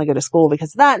she doesn't want to go to school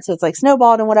because of that, so it's like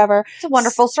snowballed and whatever. It's a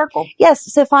wonderful circle.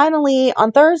 Yes, so finally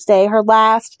on Thursday, her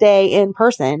last day in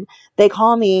person, they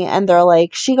call me and they're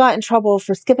like, she got in trouble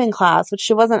for skipping class, which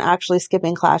she wasn't actually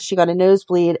skipping class. She got a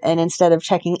nosebleed, and instead of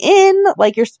checking in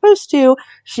like you're supposed to,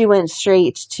 she went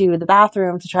straight to the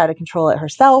bathroom to try to control it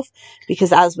herself,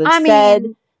 because as was said,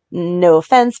 no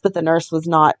offense, but the nurse was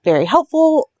not very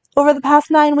helpful over the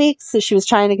past 9 weeks. So she was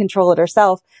trying to control it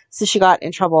herself. So she got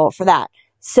in trouble for that.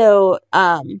 So,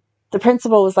 the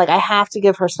principal was like, I have to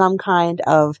give her some kind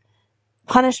of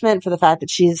punishment for the fact that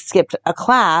she's skipped a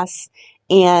class.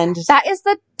 And that is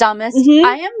the dumbest.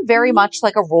 I am very much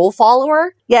like a rule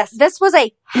follower. Yes. This was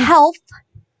a health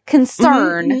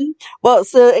concern. Well,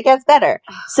 so it gets better.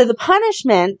 So the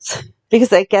punishment,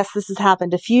 because I guess this has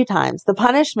happened a few times, the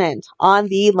punishment on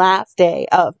the last day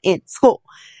of in school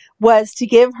was to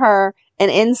give her an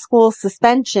in-school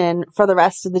suspension for the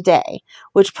rest of the day,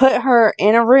 which put her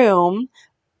in a room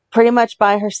pretty much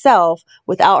by herself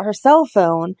without her cell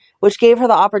phone, which gave her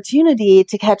the opportunity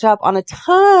to catch up on a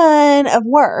ton of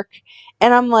work.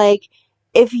 And I'm like,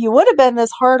 if you would have been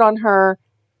this hard on her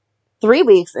 3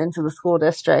 weeks into the school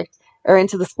district or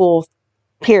into the school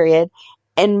period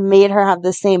and made her have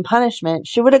the same punishment,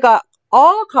 she would have got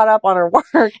all caught up on her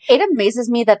work. It amazes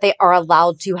me that they are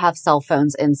allowed to have cell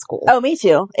phones in school. Oh, me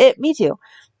too. Me too.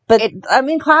 But I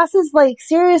mean, classes like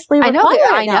seriously require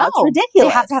I know. It's ridiculous.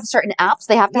 They have to have certain apps.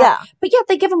 They have to have, but yet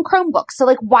they give them Chromebooks. So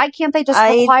like, why can't they just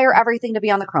require everything to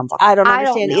be on the Chromebook? I don't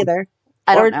understand either.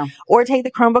 I don't know. Or take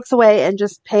the Chromebooks away and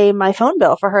just pay my phone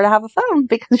bill for her to have a phone,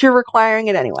 because you're requiring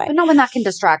it anyway. But no one that can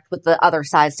distract with the other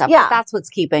side stuff. Yeah. That's what's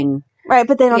keeping. Right,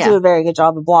 but they don't do a very good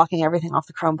job of blocking everything off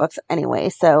the Chromebooks anyway,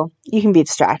 so you can be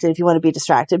distracted if you want to be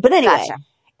distracted. But anyway,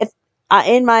 if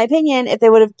in my opinion, if they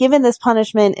would have given this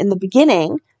punishment in the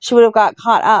beginning, she would have got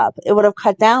caught up. It would have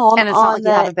cut down and it's on not like the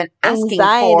you haven't been asking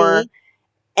anxiety, for,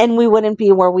 and we wouldn't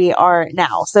be where we are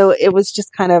now. So it was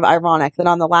just kind of ironic that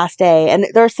on the last day, and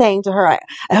they're saying to her, I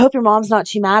hope your mom's not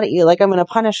too mad at you, like I'm going to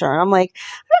punish her. And I'm like,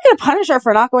 I'm not going to punish her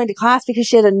for not going to class because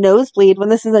she had a nosebleed when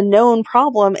this is a known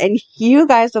problem, and you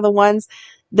guys are the ones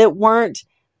that weren't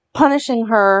punishing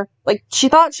her. Like, she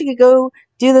thought she could go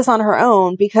do this on her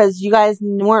own because you guys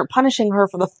weren't punishing her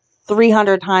for the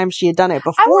 300 times she had done it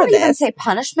before. I wouldn't even say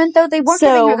punishment, though. They weren't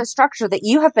giving her the structure that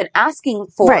you have been asking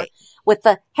for. With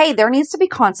the, hey, there needs to be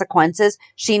consequences.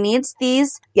 She needs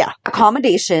these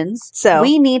accommodations. So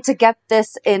we need to get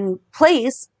this in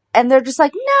place. And they're just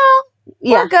like, no,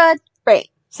 we're good. Right.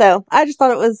 So I just thought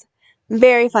it was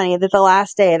very funny that the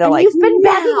last day they're like, you've been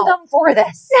begging them for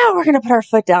this. Now we're going to put our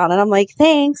foot down. And I'm like,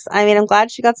 thanks. I mean, I'm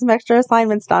glad she got some extra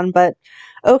assignments done, but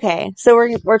okay. So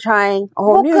we're trying a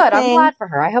whole new thing. I'm glad for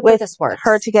her. I hope that this works.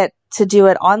 Her to get to do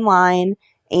it online,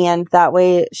 and that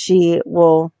way she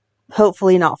will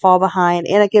hopefully not fall behind,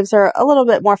 and it gives her a little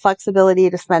bit more flexibility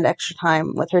to spend extra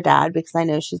time with her dad, because I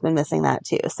know she's been missing that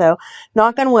too. So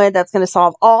knock on wood, that's going to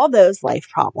solve all those life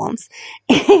problems.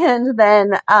 And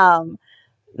then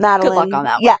Madeline, good luck on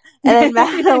that one. Yeah. And then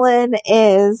Madeline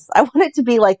is, I want it to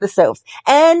be like the soaps.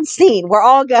 End scene. We're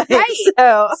all good. Right.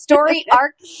 So story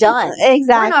arc done.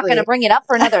 Exactly. We're not going to bring it up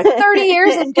for another 30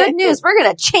 years and good news. We're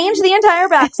going to change the entire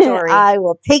backstory. I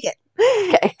will take it.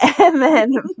 Okay. And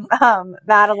then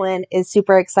Madeline is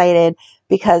super excited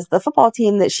because the football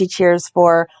team that she cheers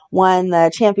for won the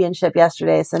championship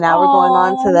yesterday. So now we're going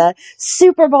on to the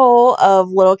Super Bowl of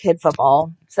little kid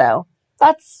football. So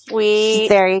that's sweet. She's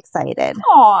very excited.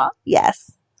 Aw.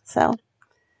 Yes. So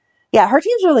yeah, her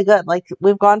team's really good. Like,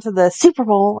 we've gone to the Super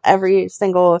Bowl every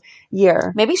single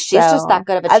year. Maybe she's just that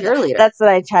good of a cheerleader. That's what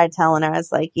I tried telling her. I was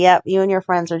like, yep, you and your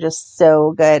friends are just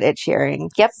so good at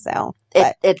cheering. Yep. So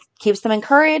it keeps them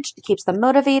encouraged. It keeps them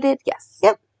motivated. Yes.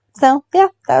 Yep. So yeah,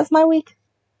 that was my week.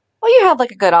 Well, you had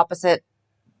like a good opposite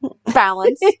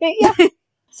balance. Yeah.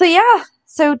 So yeah.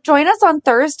 So join us on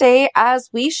Thursday as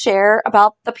we share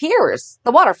about the piers,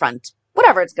 the waterfront,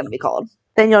 whatever it's going to be called.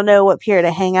 Then you'll know what pier to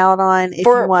hang out on if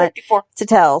you want to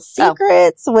tell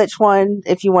secrets, which one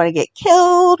if you want to get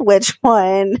killed, which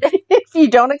one if you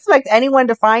don't expect anyone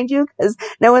to find you because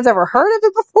no one's ever heard of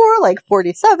it before, like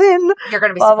 47. You're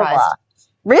going to be surprised. Blah, blah, blah.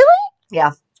 Really?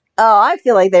 Yeah. Oh, I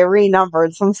feel like they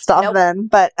renumbered some stuff then.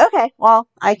 But okay, well,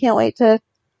 I can't wait to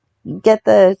get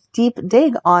the deep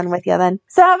dig on with you then.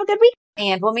 So have a good week.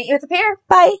 And we'll meet you at the pier.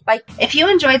 Bye. Bye. If you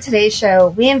enjoyed today's show,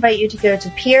 we invite you to go to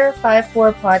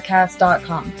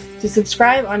pier54podcast.com to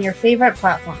subscribe on your favorite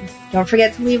platform. Don't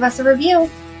forget to leave us a review.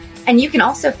 And you can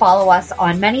also follow us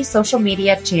on many social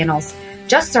media channels.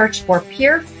 Just search for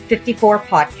Pier 54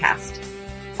 Podcast.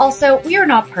 Also, we are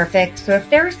not perfect, so if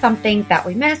there is something that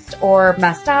we missed or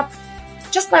messed up,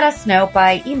 just let us know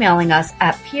by emailing us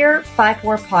at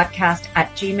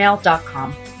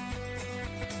peer54podcast@gmail.com.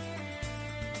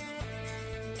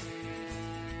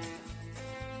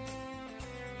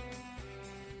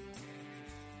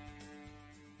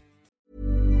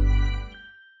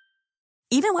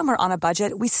 Even when we're on a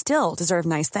budget, we still deserve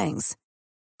nice things.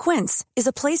 Quince is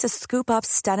a place to scoop up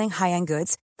stunning high-end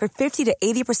goods for 50 to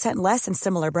 80% less than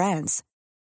similar brands.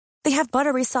 They have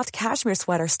buttery soft cashmere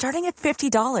sweaters starting at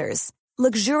 $50,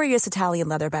 luxurious Italian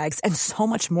leather bags, and so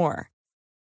much more.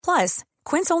 Plus,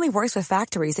 Quince only works with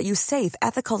factories that use safe,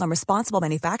 ethical, and responsible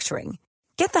manufacturing.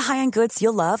 Get the high-end goods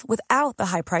you'll love without the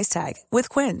high price tag with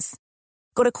Quince.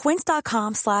 Go to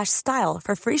quince.com/style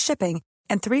for free shipping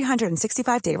and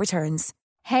 365-day returns.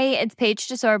 Hey, it's Paige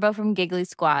DeSorbo from Giggly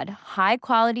Squad. High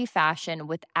quality fashion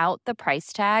without the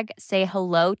price tag. Say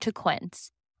hello to Quince.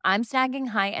 I'm snagging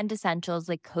high-end essentials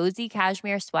like cozy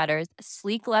cashmere sweaters,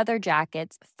 sleek leather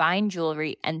jackets, fine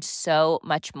jewelry, and so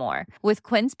much more. With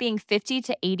Quince being 50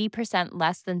 to 80%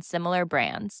 less than similar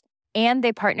brands. And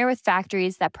they partner with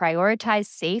factories that prioritize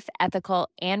safe, ethical,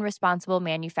 and responsible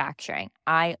manufacturing.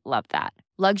 I love that.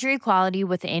 Luxury quality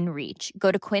within reach.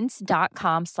 Go to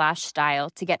quince.com/style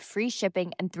to get free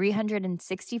shipping and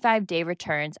 365-day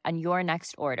returns on your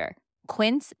next order.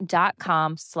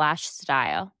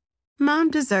 Quince.com/style.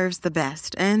 Mom deserves the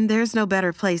best, and there's no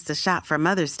better place to shop for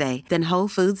Mother's Day than Whole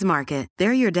Foods Market.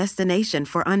 They're your destination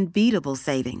for unbeatable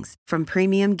savings, from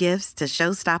premium gifts to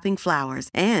show-stopping flowers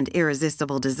and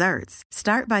irresistible desserts.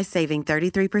 Start by saving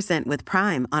 33% with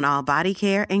Prime on all body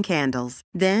care and candles.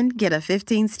 Then get a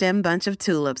 15-stem bunch of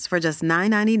tulips for just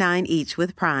 $9.99 each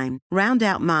with Prime. Round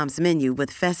out Mom's menu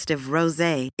with festive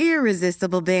rosé,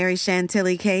 irresistible berry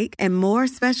chantilly cake, and more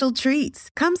special treats.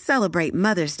 Come celebrate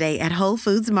Mother's Day at Whole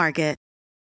Foods Market.